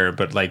 here and there,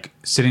 but like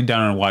sitting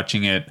down and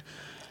watching it,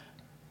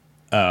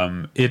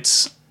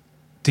 it's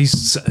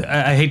these,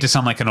 I hate to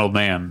sound like an old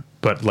man,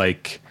 but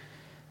like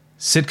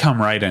sitcom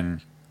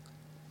writing,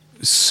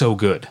 so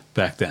good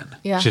back then.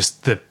 Yeah.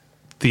 Just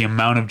the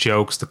amount of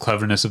jokes, the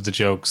cleverness of the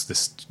jokes,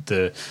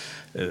 the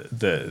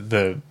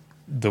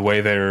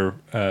way they're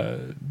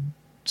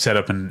set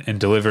up and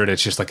delivered.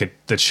 It's just like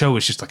the show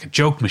is just like a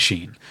joke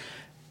machine.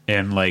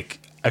 And like,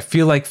 I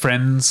feel like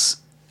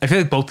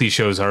both these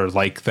shows are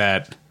like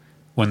that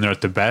when they're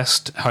at their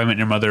best. How I Met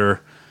Your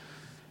Mother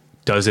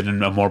does it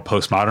in a more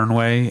postmodern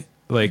way.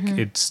 Like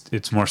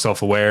it's more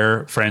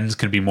self-aware. Friends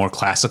can be more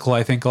classical,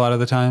 I think, a lot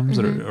of the times,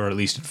 or at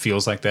least it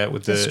feels like that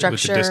with the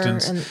structure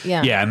distance.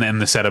 And then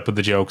the setup with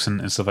the jokes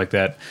and stuff like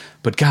that.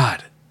 But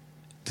God,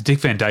 the Dick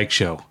Van Dyke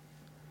Show,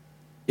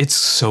 it's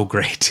so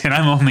great. And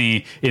I'm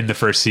only in the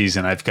first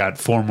season. I've got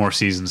 4 more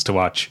seasons to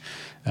watch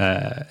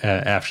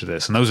after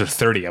this, and those are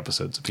 30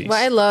 episodes apiece.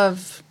 Well, I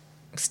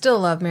still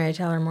love Mary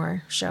Tyler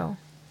Moore show.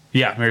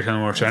 Yeah, Mary Tyler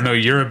Moore show. I know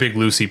you're a big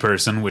Lucy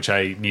person, which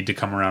I need to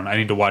come around. I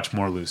need to watch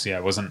more Lucy. I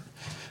wasn't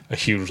a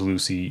huge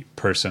Lucy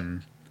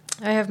person.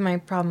 I have my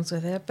problems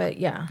with it, but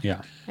yeah,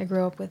 I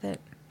grew up with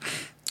it.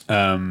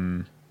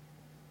 You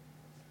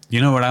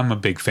know what I'm a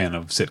big fan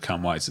of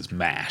sitcom wise is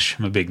MASH.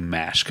 I'm a big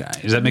MASH guy.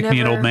 Does that make me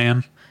an old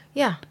man?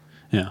 Yeah.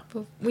 Yeah.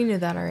 We knew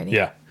that already.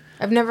 Yeah.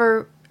 I've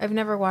never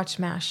watched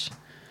MASH.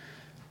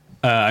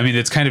 I mean,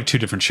 it's kind of 2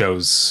 different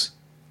shows.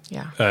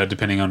 Yeah.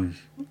 Depending on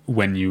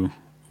when you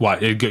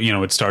watch it.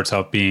 It starts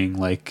out being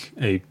like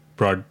a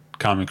broad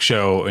comic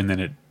show, and then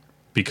it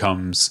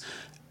becomes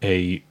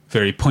a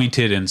very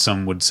pointed, and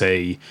some would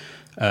say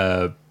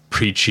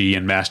preachy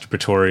and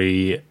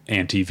masturbatory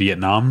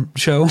anti-Vietnam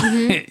show,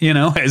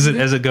 as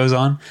it goes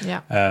on.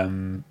 Yeah. I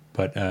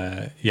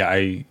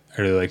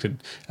really liked it.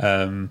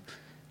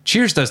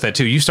 Cheers does that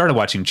too. You started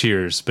watching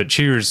Cheers, but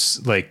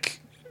Cheers like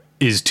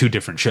is 2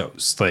 different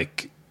shows.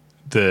 Like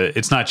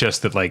it's not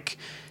just that like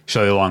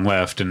Shelley Long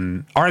left,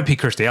 and R.I.P.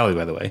 Kirstie Alley,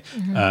 by the way.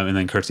 And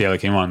then Kirstie Alley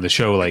came on. The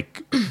show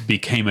like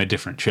became a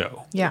different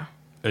show. Yeah.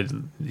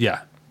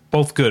 Yeah.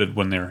 Both good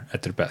when they're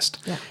at their best.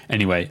 Yeah.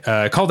 Anyway,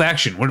 call to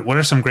action. What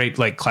are some great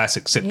like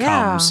classic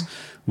sitcoms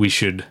we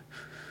should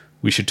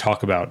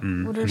talk about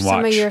and What are and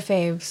some watch? of your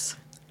faves?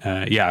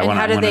 Yeah, I And want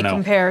how to do they know.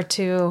 compare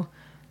to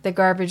the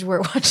garbage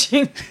we're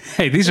watching?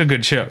 Hey, these are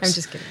good shows. I'm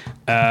just kidding.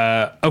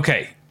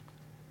 Okay,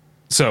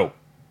 so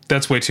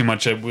that's way too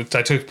much.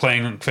 I took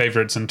playing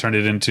favorites and turned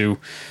it into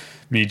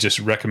me just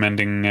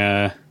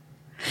recommending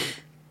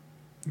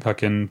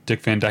fucking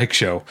Dick Van Dyke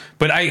Show.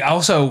 But I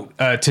also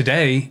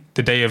today,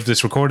 the day of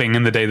this recording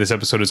and the day this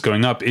episode is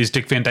going up, is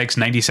Dick Van Dyke's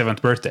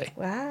 97th birthday.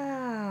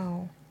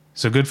 Wow.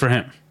 So good for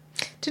him.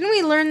 Didn't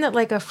we learn that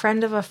like a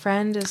friend of a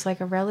friend is like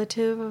a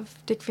relative of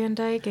Dick Van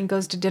Dyke and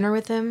goes to dinner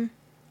with him?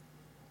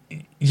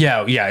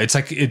 Yeah. It's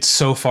like it's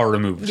so far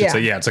removed.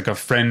 Yeah. It's like a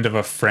friend of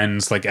a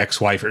friend's like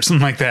ex-wife or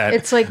something like that.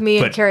 It's like me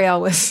and But- Carrie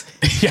Elwes.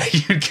 Yeah,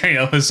 you and Carrie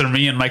Ellis or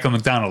me and Michael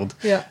McDonald.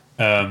 Yeah.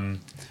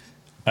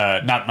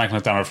 Not Michael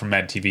McDonald from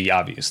Mad TV,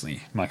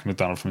 obviously. Michael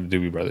McDonald from the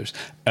Doobie Brothers.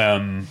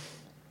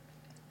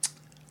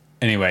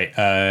 Anyway,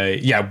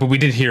 yeah, but we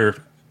did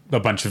hear a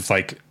bunch of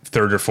like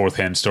third or fourth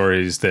hand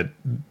stories that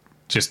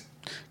just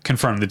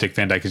confirm that Dick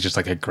Van Dyke is just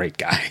like a great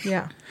guy.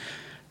 Yeah.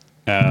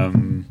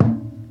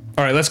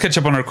 All right, let's catch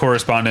up on our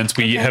correspondence.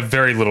 We Okay. have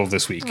very little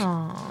this week.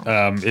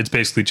 It's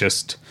basically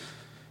just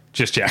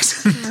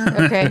Jackson.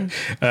 Okay.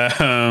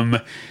 um,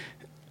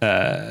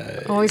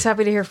 Always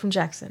happy to hear from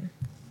Jackson.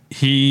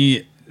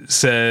 he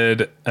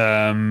said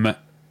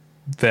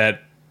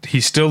that he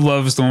still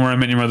loves The One Where I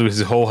Met Your Mother with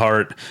his whole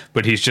heart,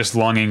 but he's just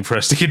longing for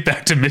us to get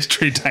back to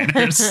Mystery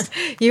Diners.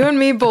 You and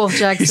me both,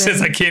 Jackson. He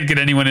says, I can't get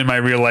anyone in my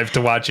real life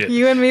to watch it.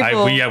 You and me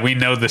both. We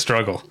know the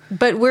struggle.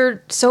 But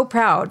we're so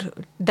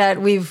proud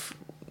that we've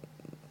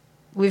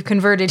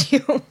converted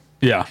you.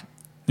 Yeah.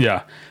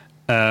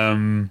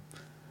 And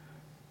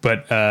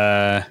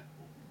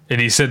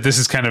he said this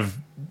is kind of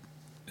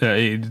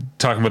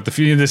talking about the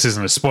future. This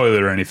isn't a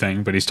spoiler or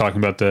anything, but he's talking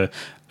about the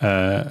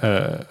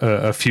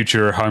a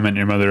future How I Met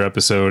Your Mother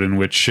episode in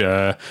which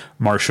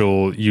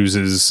Marshall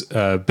uses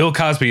Bill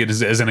Cosby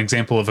as an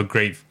example of a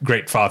great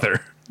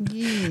father.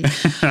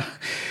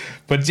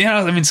 But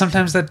I mean,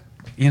 sometimes that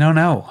you don't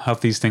know how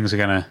these things are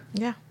gonna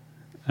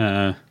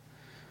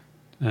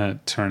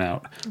turn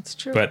out. That's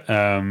true. But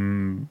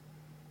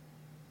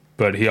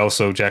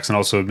Jackson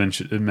also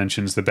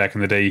mentions that back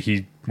in the day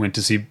he went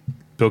to see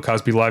Bill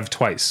Cosby live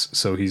twice,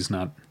 so he's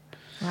not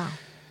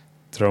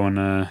throwing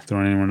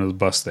anyone to the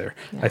bus there.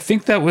 Yeah. I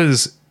think that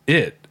was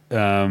it.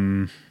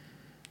 Yeah.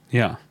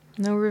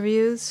 No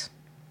reviews?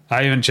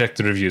 I haven't checked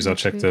the reviews. I'll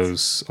check tweets?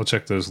 those. I'll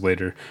check those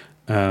later.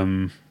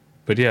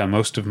 But yeah,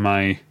 most of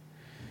my.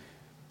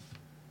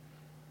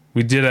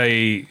 We did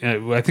I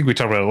think we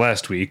talked about it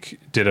last week.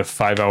 Did a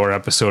 5-hour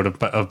episode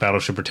of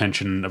Battleship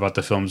Retention about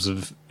the films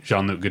of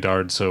Jean-Luc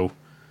Godard. So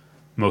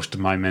most of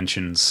my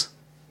mentions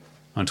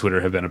on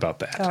Twitter have been about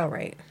that. Oh,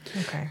 right.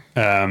 Okay.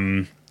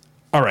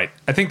 All right.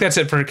 I think that's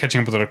it for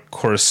catching up with our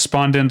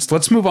correspondence.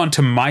 Let's move on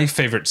to my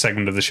favorite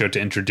segment of the show to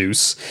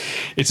introduce.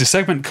 It's a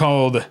segment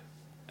called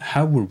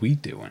How Were We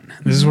Doing?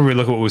 This is where we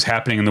look at what was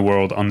happening in the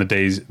world on the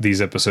days these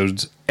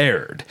episodes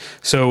aired.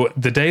 So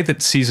the day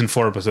that season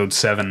 4, episode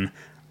 7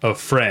 of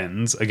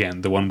Friends,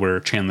 again, the one where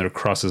Chandler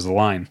crosses the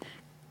line,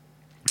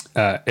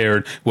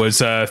 aired was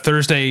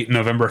Thursday,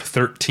 November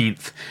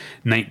 13th,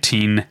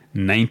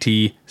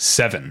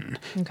 1997.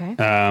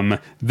 Okay.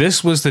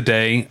 This was the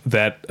day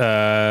that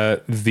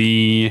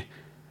the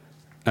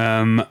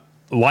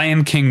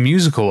Lion King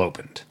musical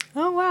opened.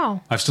 Oh,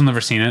 wow. I've still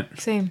never seen it.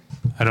 Same.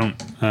 I don't.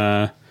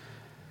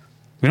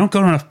 We don't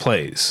go to enough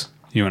plays,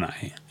 you and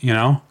I.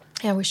 Yeah,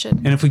 we should.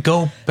 And if we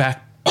go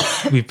back,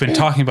 we've been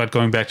talking about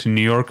going back to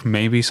New York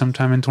maybe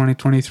sometime in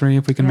 2023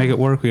 if we can make it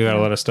work. We got a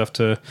lot of stuff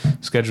to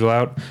schedule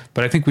out,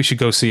 but I think we should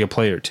go see a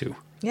play or two.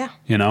 Yeah.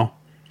 I'm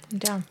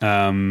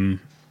down.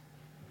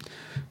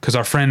 Because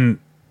our friend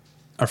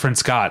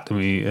Scott,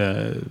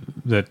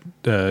 that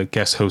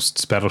guest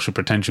hosts Battleship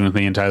Retention with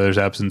me in Tyler's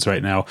absence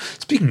right now.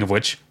 Speaking of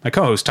which, my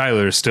co-host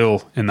Tyler is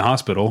still in the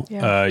hospital.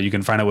 Yeah. You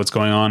can find out what's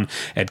going on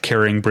at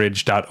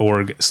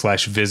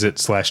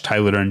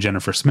caringbridge.org/visit/Tyler and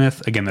Jennifer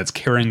Smith. Again, that's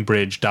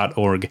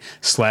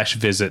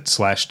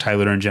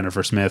caringbridge.org/visit/Tyler and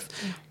Jennifer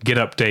Smith. Get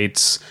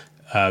updates.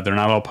 They're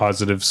not all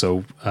positive,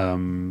 so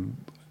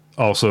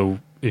also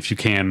if you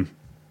can,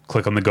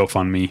 click on the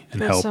GoFundMe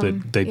and help.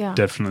 They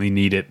definitely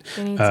need it.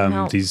 They need some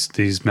help.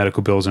 These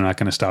medical bills are not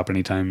going to stop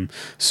anytime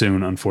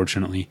soon,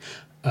 unfortunately.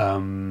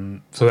 So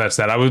that's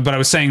that. I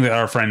was saying that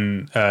our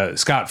friend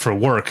Scott for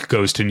work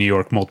goes to New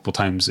York multiple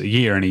times a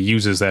year, and he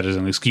uses that as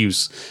an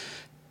excuse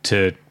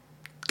to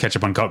catch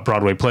up on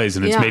Broadway plays,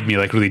 and it's made me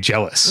like really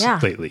jealous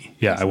lately.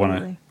 Yeah,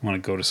 absolutely. I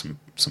want to go to some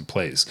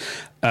plays.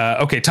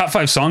 Okay, top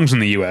 5 songs in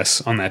the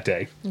U.S. on that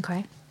day.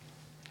 Okay.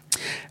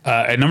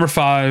 At number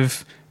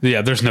 5.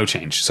 Yeah, there's no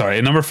change. Sorry.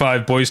 At number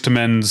 5, Boys to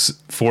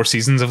Men's 4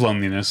 Seasons of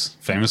Loneliness.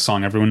 Famous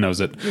song. Everyone knows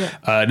it.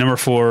 Yeah. Number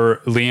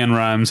 4, Leanne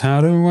Rimes. How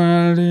do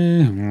I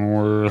live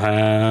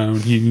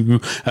without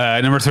you?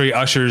 Number 3,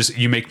 Usher's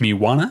You Make Me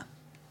Wanna.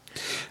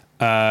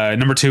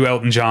 Number 2,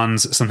 Elton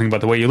John's Something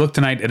About the Way You Look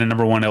Tonight. And at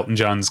number 1, Elton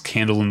John's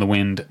Candle in the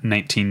Wind,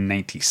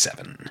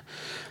 1997.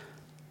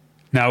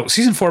 Now,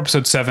 season 4,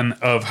 episode 7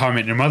 of How I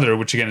Met Your Mother,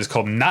 which again is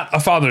called Not a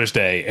Father's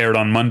Day, aired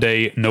on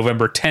Monday,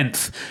 November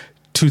 10th,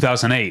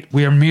 2008.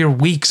 We are mere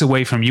weeks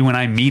away from you and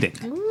I meeting.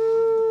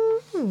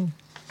 Ooh.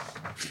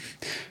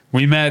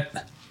 We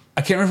met,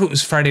 I can't remember if it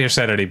was Friday or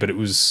Saturday, but it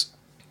was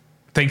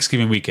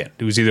Thanksgiving weekend.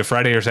 It was either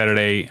Friday or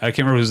Saturday. I can't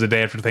remember if it was the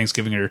day after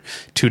Thanksgiving or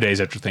 2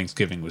 days after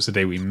Thanksgiving was the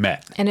day we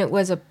met. And it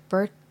was a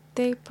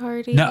birthday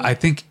party? No, I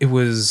think it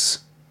was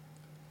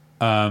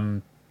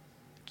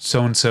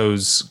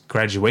so-and-so's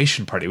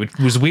graduation party, which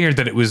was weird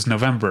that it was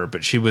November,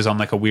 but she was on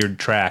like a weird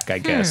track, I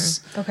guess.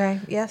 Okay,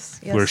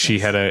 yes. Where she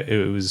had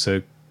it was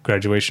a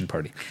graduation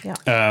party.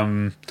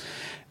 Yeah.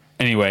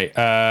 Anyway,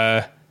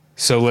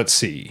 so let's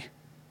see.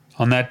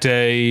 On that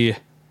day,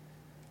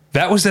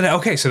 that was the day.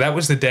 Okay, so that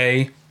was the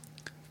day.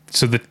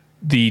 So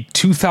the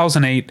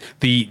 2008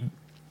 the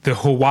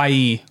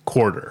Hawaii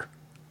quarter.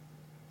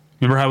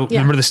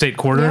 Remember the state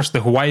quarters? Yep.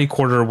 The Hawaii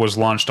quarter was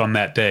launched on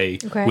that day,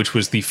 okay. which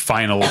was the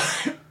final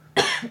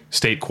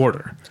state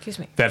quarter. Excuse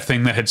me. That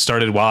thing that had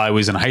started while I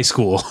was in high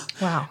school.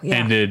 Wow. Yeah.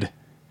 Ended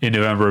in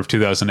November of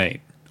 2008,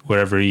 where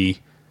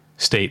every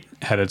state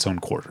had its own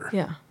quarter.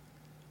 Yeah.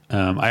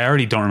 I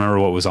already don't remember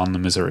what was on the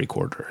Missouri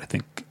quarter. I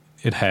think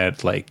it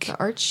had like the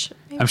arch.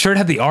 Maybe? I'm sure it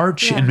had the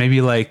arch and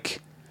maybe like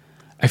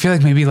I feel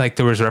like maybe like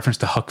there was a reference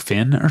to Huck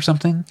Finn or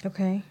something.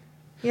 Okay.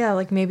 Yeah,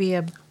 like maybe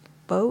a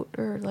boat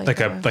or like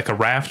a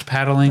raft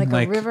paddling,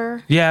 like a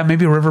river. Yeah,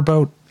 maybe a river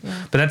boat.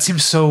 Yeah. But that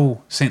seems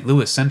so St.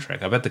 Louis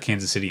centric. I bet the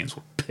Kansas Cityans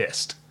were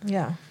pissed.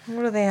 Yeah.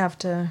 What do they have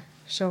to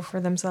show for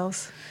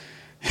themselves?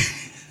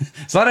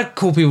 There's a lot of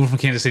cool people from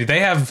Kansas City. They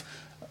have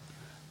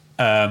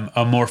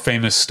a more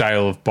famous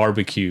style of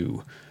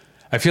barbecue.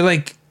 I feel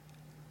like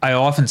I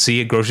often see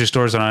at grocery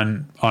stores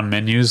on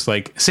menus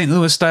like St.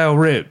 Louis style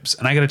ribs,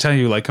 and I got to tell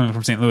you, like coming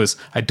from St. Louis,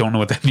 I don't know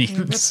what that means.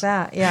 What's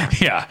that? Yeah.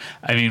 Yeah,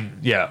 I mean,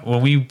 yeah.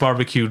 When we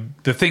barbecued,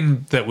 the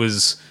thing that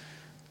was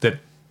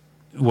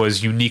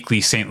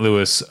uniquely St.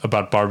 Louis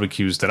about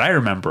barbecues that I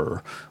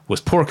remember was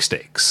pork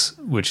steaks,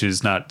 which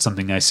is not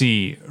something I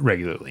see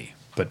regularly,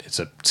 but it's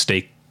a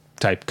steak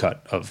type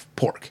cut of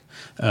pork.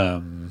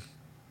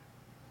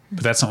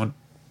 But that's not what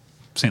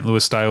St.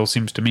 Louis style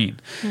seems to mean.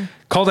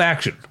 Call to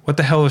action. What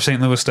the hell are St.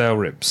 Louis style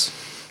ribs?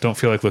 Don't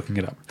feel like looking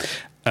it up.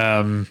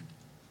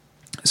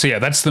 So yeah,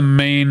 that's the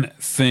main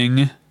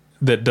thing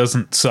that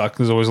doesn't suck.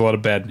 There's always a lot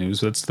of bad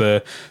news. That's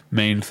the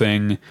main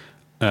thing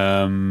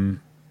that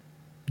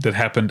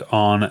happened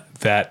on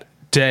that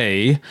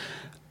day.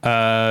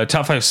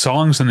 Top 5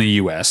 songs in the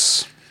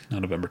U.S.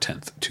 on November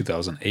 10th,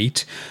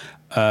 2008.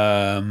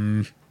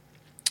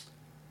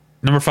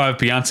 Number 5,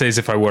 Beyonce's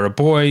If I Were a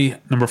Boy.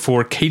 Number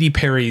 4, Katy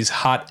Perry's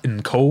Hot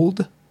and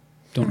Cold.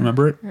 Don't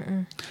remember it.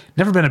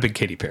 Never been a big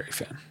Katy Perry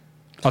fan.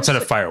 Outside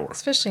of Fireworks.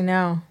 Especially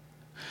now.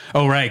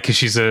 Oh, right, because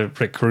she's a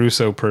Rick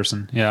Caruso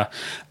person. Yeah.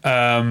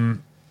 At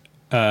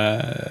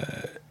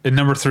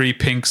number 3,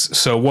 Pink's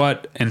So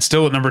What. And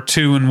still at number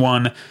 2 and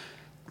 1.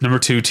 Number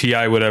 2,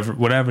 T.I.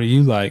 Whatever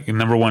you like. And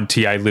number 1,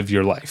 T.I. Live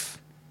Your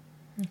Life.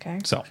 Okay.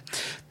 So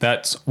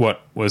that's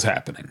what was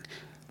happening.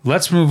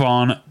 Let's move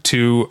on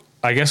to,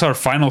 I guess, our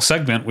final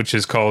segment, which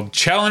is called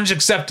Challenge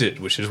Accepted,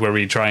 which is where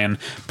we try and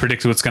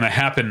predict what's going to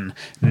happen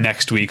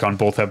next week on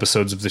both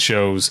episodes of the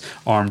shows,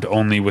 armed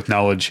only with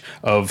knowledge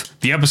of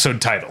the episode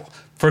title.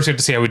 First, we have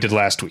to see how we did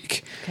last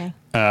week. Okay.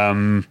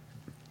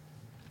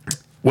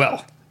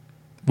 Well,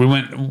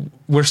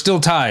 we're still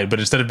tied, but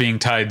instead of being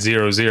tied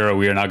 0-0,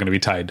 we are now going to be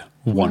tied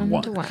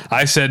 1-1.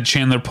 I said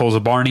Chandler pulls a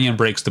Barney and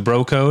breaks the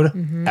bro code.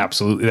 Mm-hmm.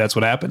 Absolutely, that's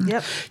what happened.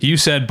 Yep. You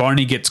said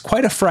Barney gets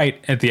quite a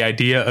fright at the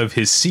idea of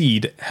his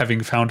seed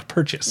having found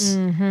purchase.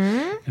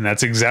 Mm-hmm. And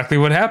that's exactly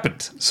what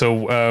happened. So,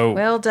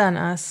 well done,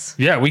 us.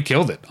 Yeah, we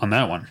killed it on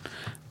that one.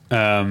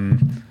 I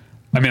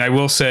mean, I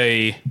will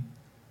say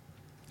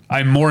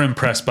I'm more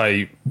impressed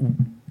by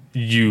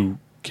you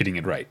getting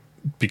it right,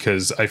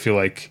 because I feel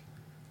like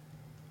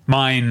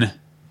mine,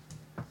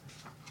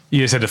 you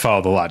just had to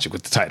follow the logic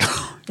with the title.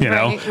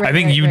 Right, I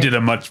think you did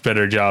a much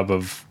better job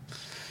of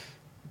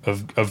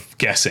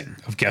guessing,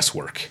 of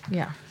guesswork.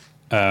 Yeah.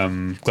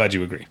 Glad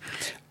you agree.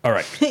 All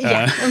right.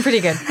 Yeah, I'm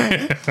pretty good.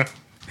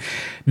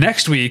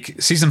 Next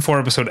week, season 4,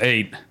 episode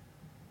 8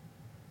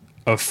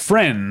 of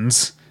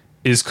Friends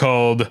is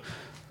called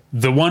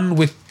The One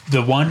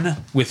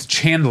with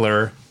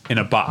Chandler in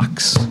a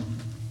Box.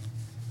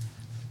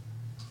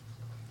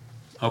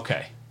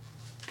 Okay.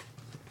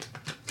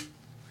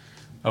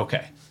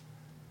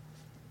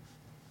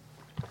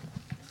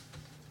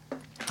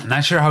 I'm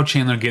not sure how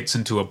Chandler gets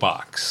into a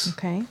box.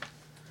 Okay.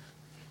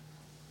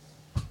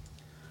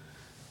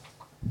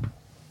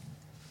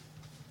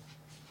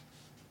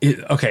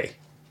 Okay.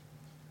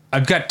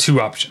 I've got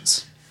two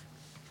options.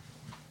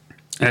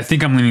 And I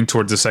think I'm leaning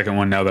towards the second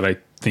one now that I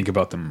think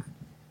about them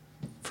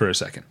for a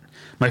second.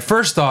 My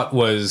first thought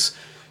was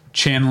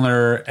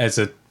Chandler as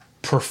a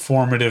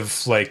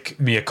performative, like,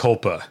 mea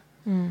culpa.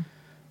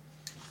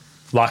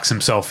 Locks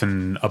himself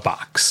in a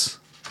box.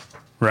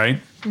 Right?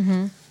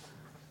 Mm-hmm.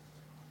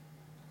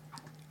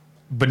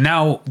 But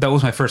now, that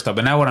was my first thought.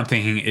 But now what I'm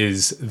thinking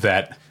is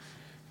that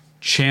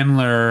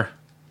Chandler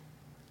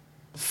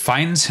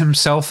finds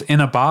himself in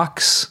a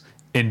box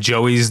and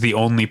Joey's the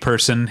only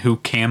person who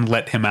can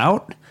let him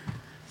out.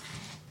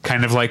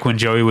 Kind of like when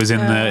Joey was in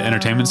the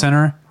entertainment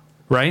center,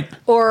 right?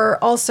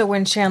 Or also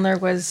when Chandler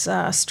was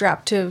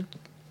strapped to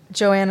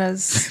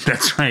Joanna's...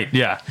 That's right,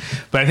 yeah.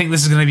 But I think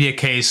this is going to be a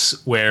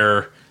case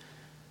where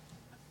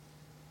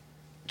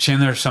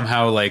Chandler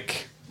somehow,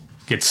 like,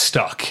 gets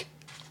stuck.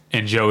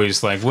 And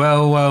Joey's like,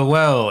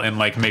 well, and,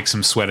 like, makes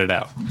him sweat it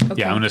out. Okay.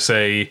 Yeah, I'm going to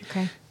say...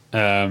 Okay.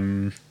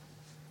 Can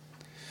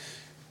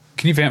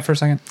you vamp for a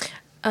second?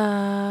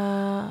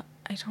 I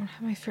don't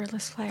have my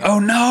Fearless Flyer. Oh,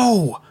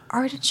 no!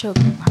 Artichoke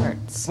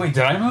hearts. Wait,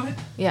 did I move it?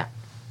 Yeah.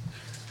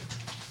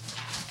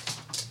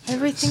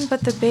 Everything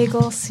but the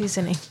bagel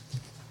seasoning.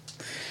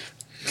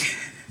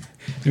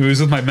 It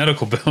was with my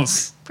medical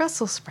bills.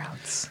 Brussels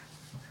sprouts.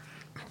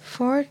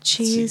 4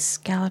 cheese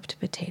scalloped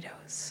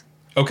potatoes.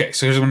 Okay,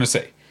 so here's what I'm going to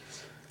say.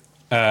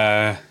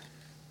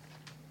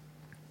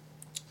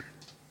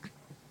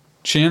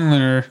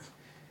 Chandler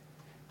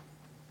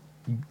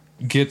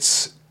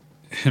gets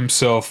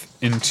himself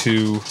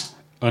into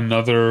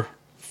another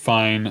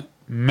fine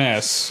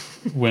mess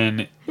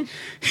when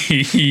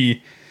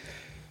he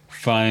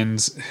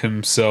finds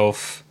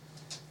himself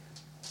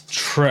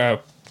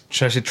trapped.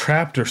 Should I say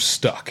trapped or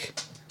stuck?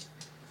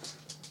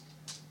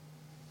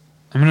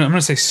 I'm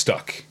gonna say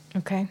stuck.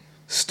 Okay.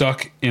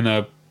 Stuck in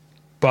a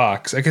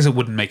box. I guess it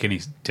wouldn't make any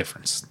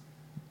difference.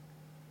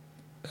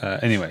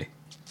 Anyway,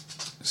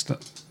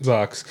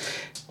 box,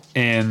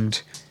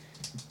 and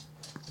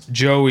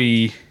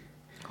Joey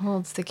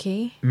holds the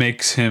key,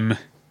 makes him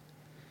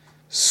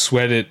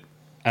sweat it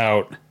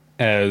out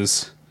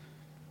as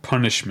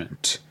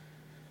punishment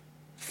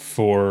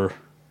for.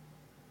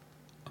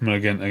 I'm gonna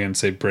again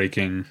say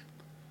breaking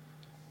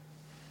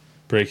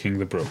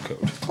the bro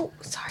code. Oh,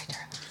 sorry,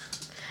 darling.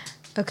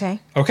 Okay.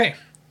 Okay,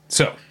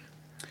 so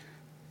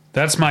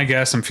that's my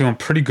guess. I'm feeling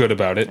pretty good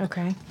about it.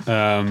 Okay.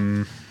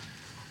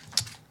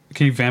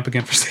 Can you vamp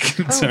again for a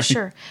second? Oh, Sorry.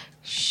 sure.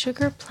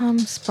 Sugar plum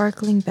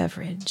sparkling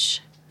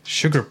beverage.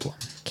 Sugar plum.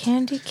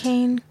 Candy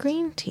cane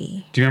green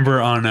tea. Do you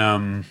remember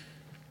on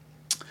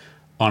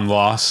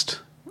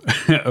Lost?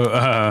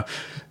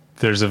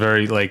 There's a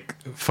very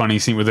like funny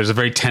scene where there's a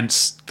very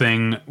tense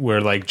thing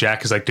where like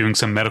Jack is like doing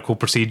some medical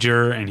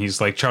procedure and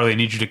he's like, Charlie, I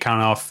need you to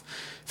count off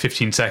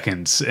 15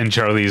 seconds. And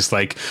Charlie's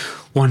like,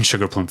 1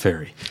 sugar plum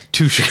fairy,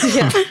 2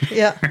 sugar plum.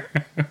 Yeah.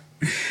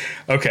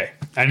 Okay.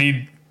 I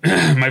need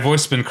my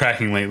voice has been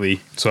cracking lately,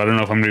 so I don't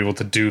know if I'm able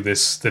to do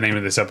the name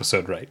of this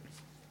episode right.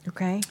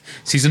 Okay.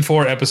 Season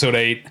 4, episode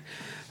 8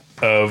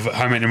 of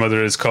How I Met Your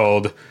Mother is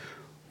called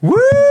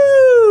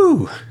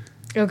Woo!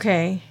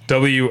 Okay.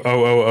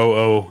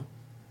 WOOOO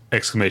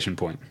exclamation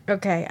point.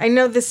 Okay. I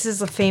know this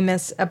is a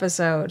famous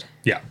episode.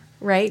 Yeah.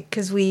 Right?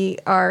 Because we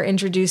are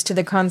introduced to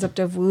the concept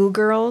of woo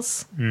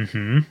girls.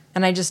 Mm-hmm.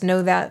 And I just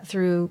know that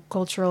through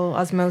cultural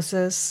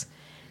osmosis.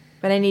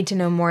 But I need to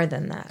know more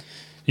than that.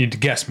 You need to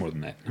guess more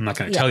than that. I'm not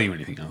going to tell you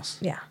anything else.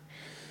 Yeah.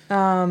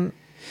 I'm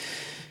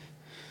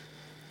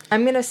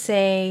going to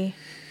say...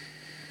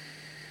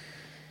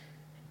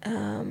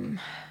 let's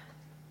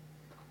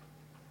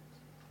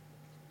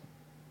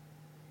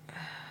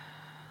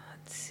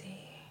see.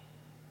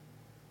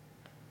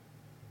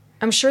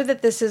 I'm sure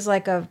that this is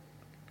like a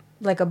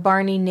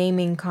Barney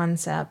naming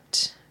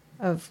concept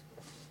of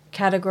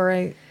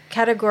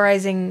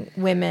categorizing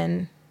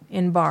women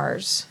in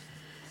bars.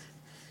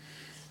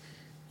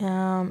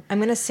 I'm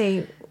going to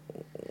say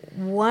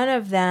one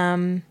of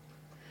them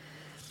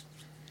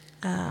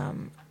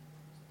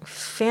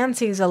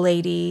fancies a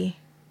lady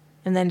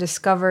and then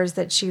discovers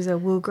that she's a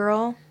woo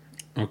girl.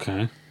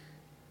 Okay.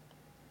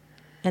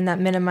 And that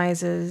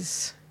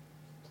minimizes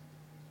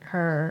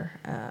her,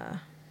 I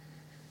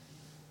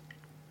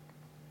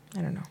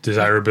don't know.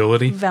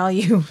 Desirability?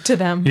 Value to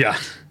them. Yeah.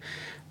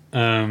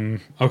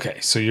 Okay,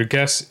 so your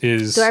guess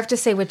is... Do I have to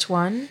say which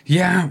one?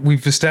 Yeah,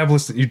 we've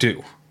established that you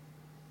do.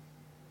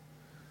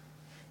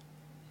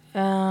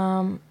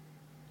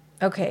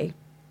 Okay,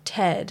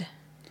 Ted.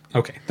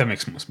 Okay, that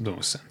makes the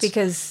most sense.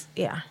 Because,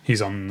 yeah.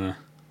 He's on the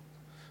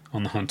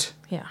hunt.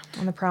 Yeah,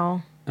 on the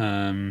prowl.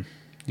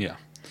 Yeah.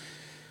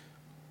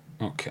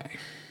 Okay.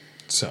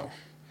 So,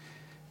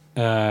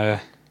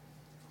 Ted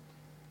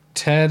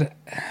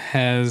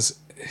has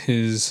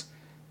his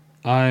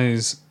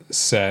eyes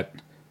set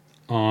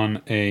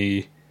on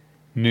a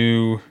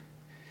new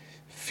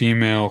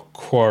female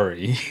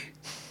quarry.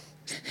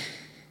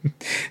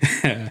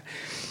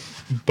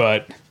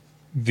 But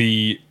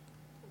the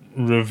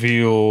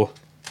reveal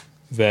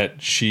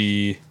that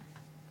she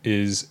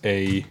is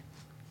a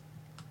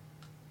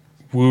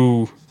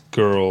woo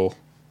girl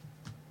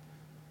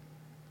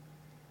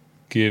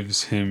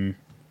gives him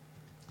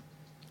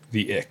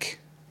the ick.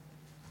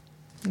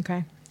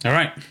 Okay. All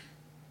right.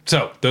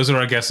 So those are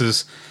our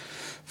guesses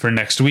for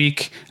next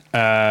week.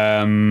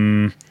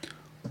 What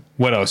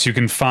else? You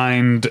can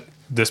find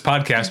this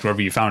podcast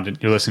wherever you found it.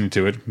 You're listening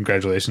to it.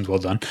 Congratulations. Well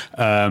done.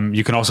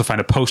 You can also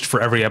find a post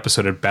for every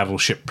episode at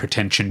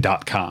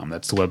battleshippretension.com.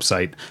 That's the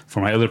website for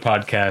my other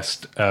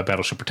podcast,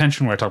 Battleship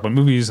Pretension, where I talk about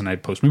movies and I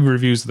post movie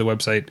reviews to the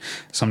website.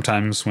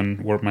 Sometimes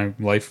when my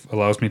life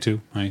allows me to.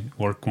 My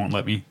work won't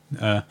let me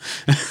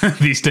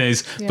these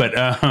days. Yeah. But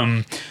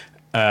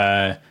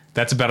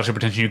that's a Battleship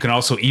Pretension. You can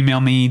also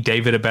email me,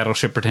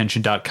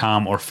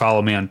 david@battleshippretension.com, or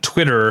follow me on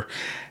Twitter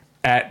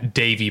at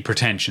Davey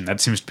Pretension.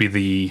 That seems to be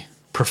the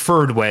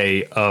preferred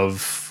way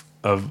of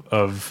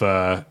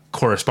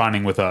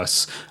corresponding with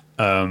us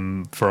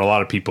for a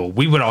lot of people.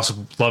 We would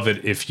also love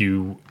it if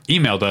you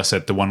emailed us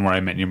at the one where I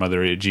met your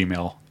mother at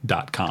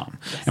gmail.com.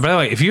 Yes. And by the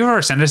way, if you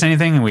ever send us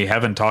anything and we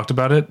haven't talked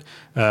about it,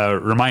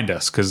 remind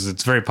us, because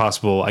it's very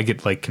possible I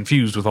get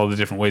confused with all the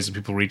different ways that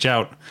people reach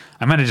out.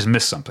 I might have just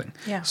missed something.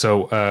 Yeah.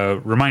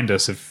 So remind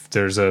us if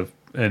there's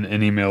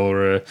an email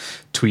or a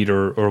tweet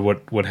or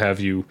what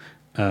have you.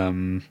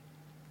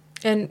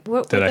 And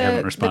what that were I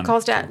haven't responded. The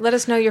calls to let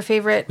us know your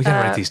favorite we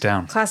gotta write these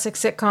down. Classic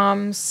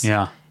sitcoms.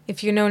 Yeah.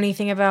 If you know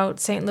anything about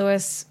St.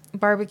 Louis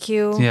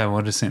barbecue. Yeah,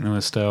 what is St.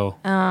 Louis style?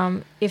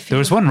 If there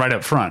was one right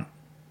up front.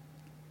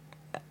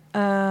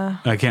 I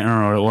can't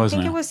remember what it was. I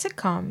think now. it was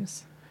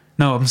sitcoms.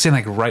 No, I'm saying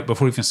like right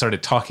before we even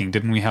started talking.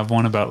 Didn't we have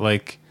one about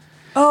like?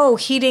 Oh,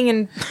 heating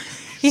and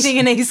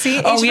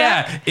AC. Oh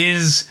yeah,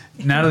 is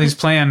Natalie's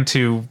plan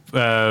to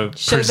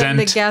present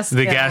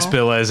the gas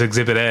bill as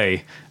Exhibit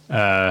A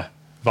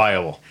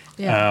viable?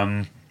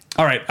 Yeah.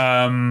 All right.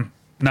 Now,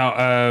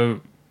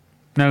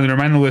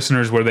 remind the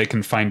listeners where they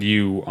can find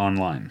you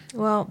online.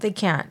 Well, they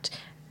can't.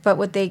 But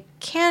what they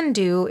can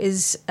do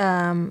is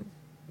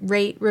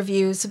rate,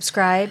 review,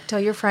 subscribe, tell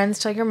your friends,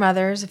 tell your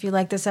mothers if you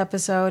like this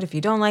episode. If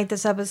you don't like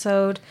this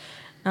episode,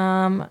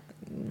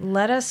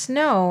 let us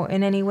know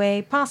in any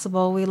way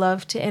possible. We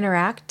love to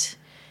interact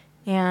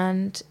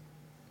and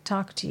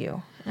talk to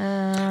you.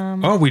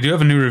 We do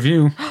have a new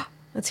review.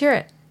 Let's hear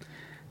it.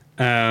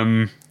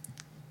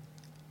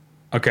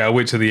 Okay, I'll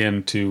wait till the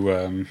end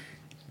to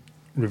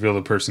reveal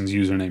the person's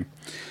username.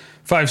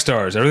 5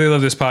 stars. I really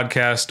love this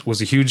podcast.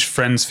 Was a huge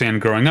Friends fan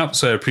growing up,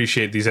 so I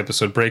appreciate these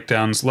episode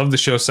breakdowns. Love the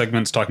show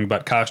segments talking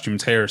about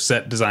costumes, hair,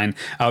 set design,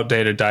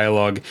 outdated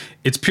dialogue.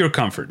 It's pure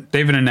comfort.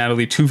 David and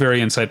Natalie, 2 very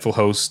insightful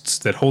hosts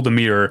that hold a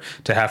mirror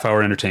to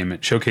half-hour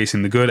entertainment,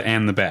 showcasing the good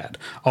and the bad.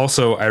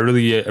 Also, I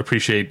really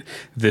appreciate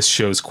this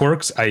show's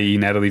quirks, i.e.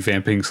 Natalie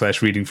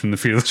vamping/reading from the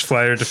Fearless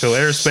Flyer to fill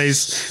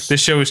airspace. This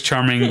show is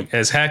charming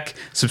as heck.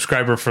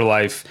 Subscriber for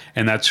life,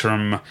 and that's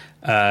from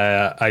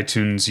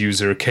iTunes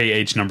user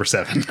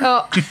KH7.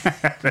 Oh,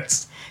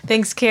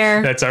 thanks,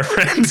 Care. That's our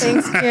friend.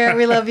 Thanks, Care.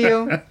 We love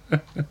you.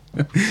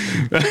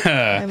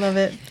 I love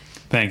it.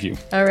 Thank you.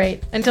 All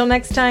right. Until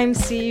next time,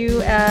 see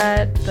you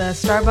at the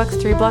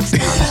Starbucks 3 blocks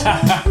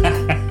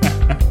down.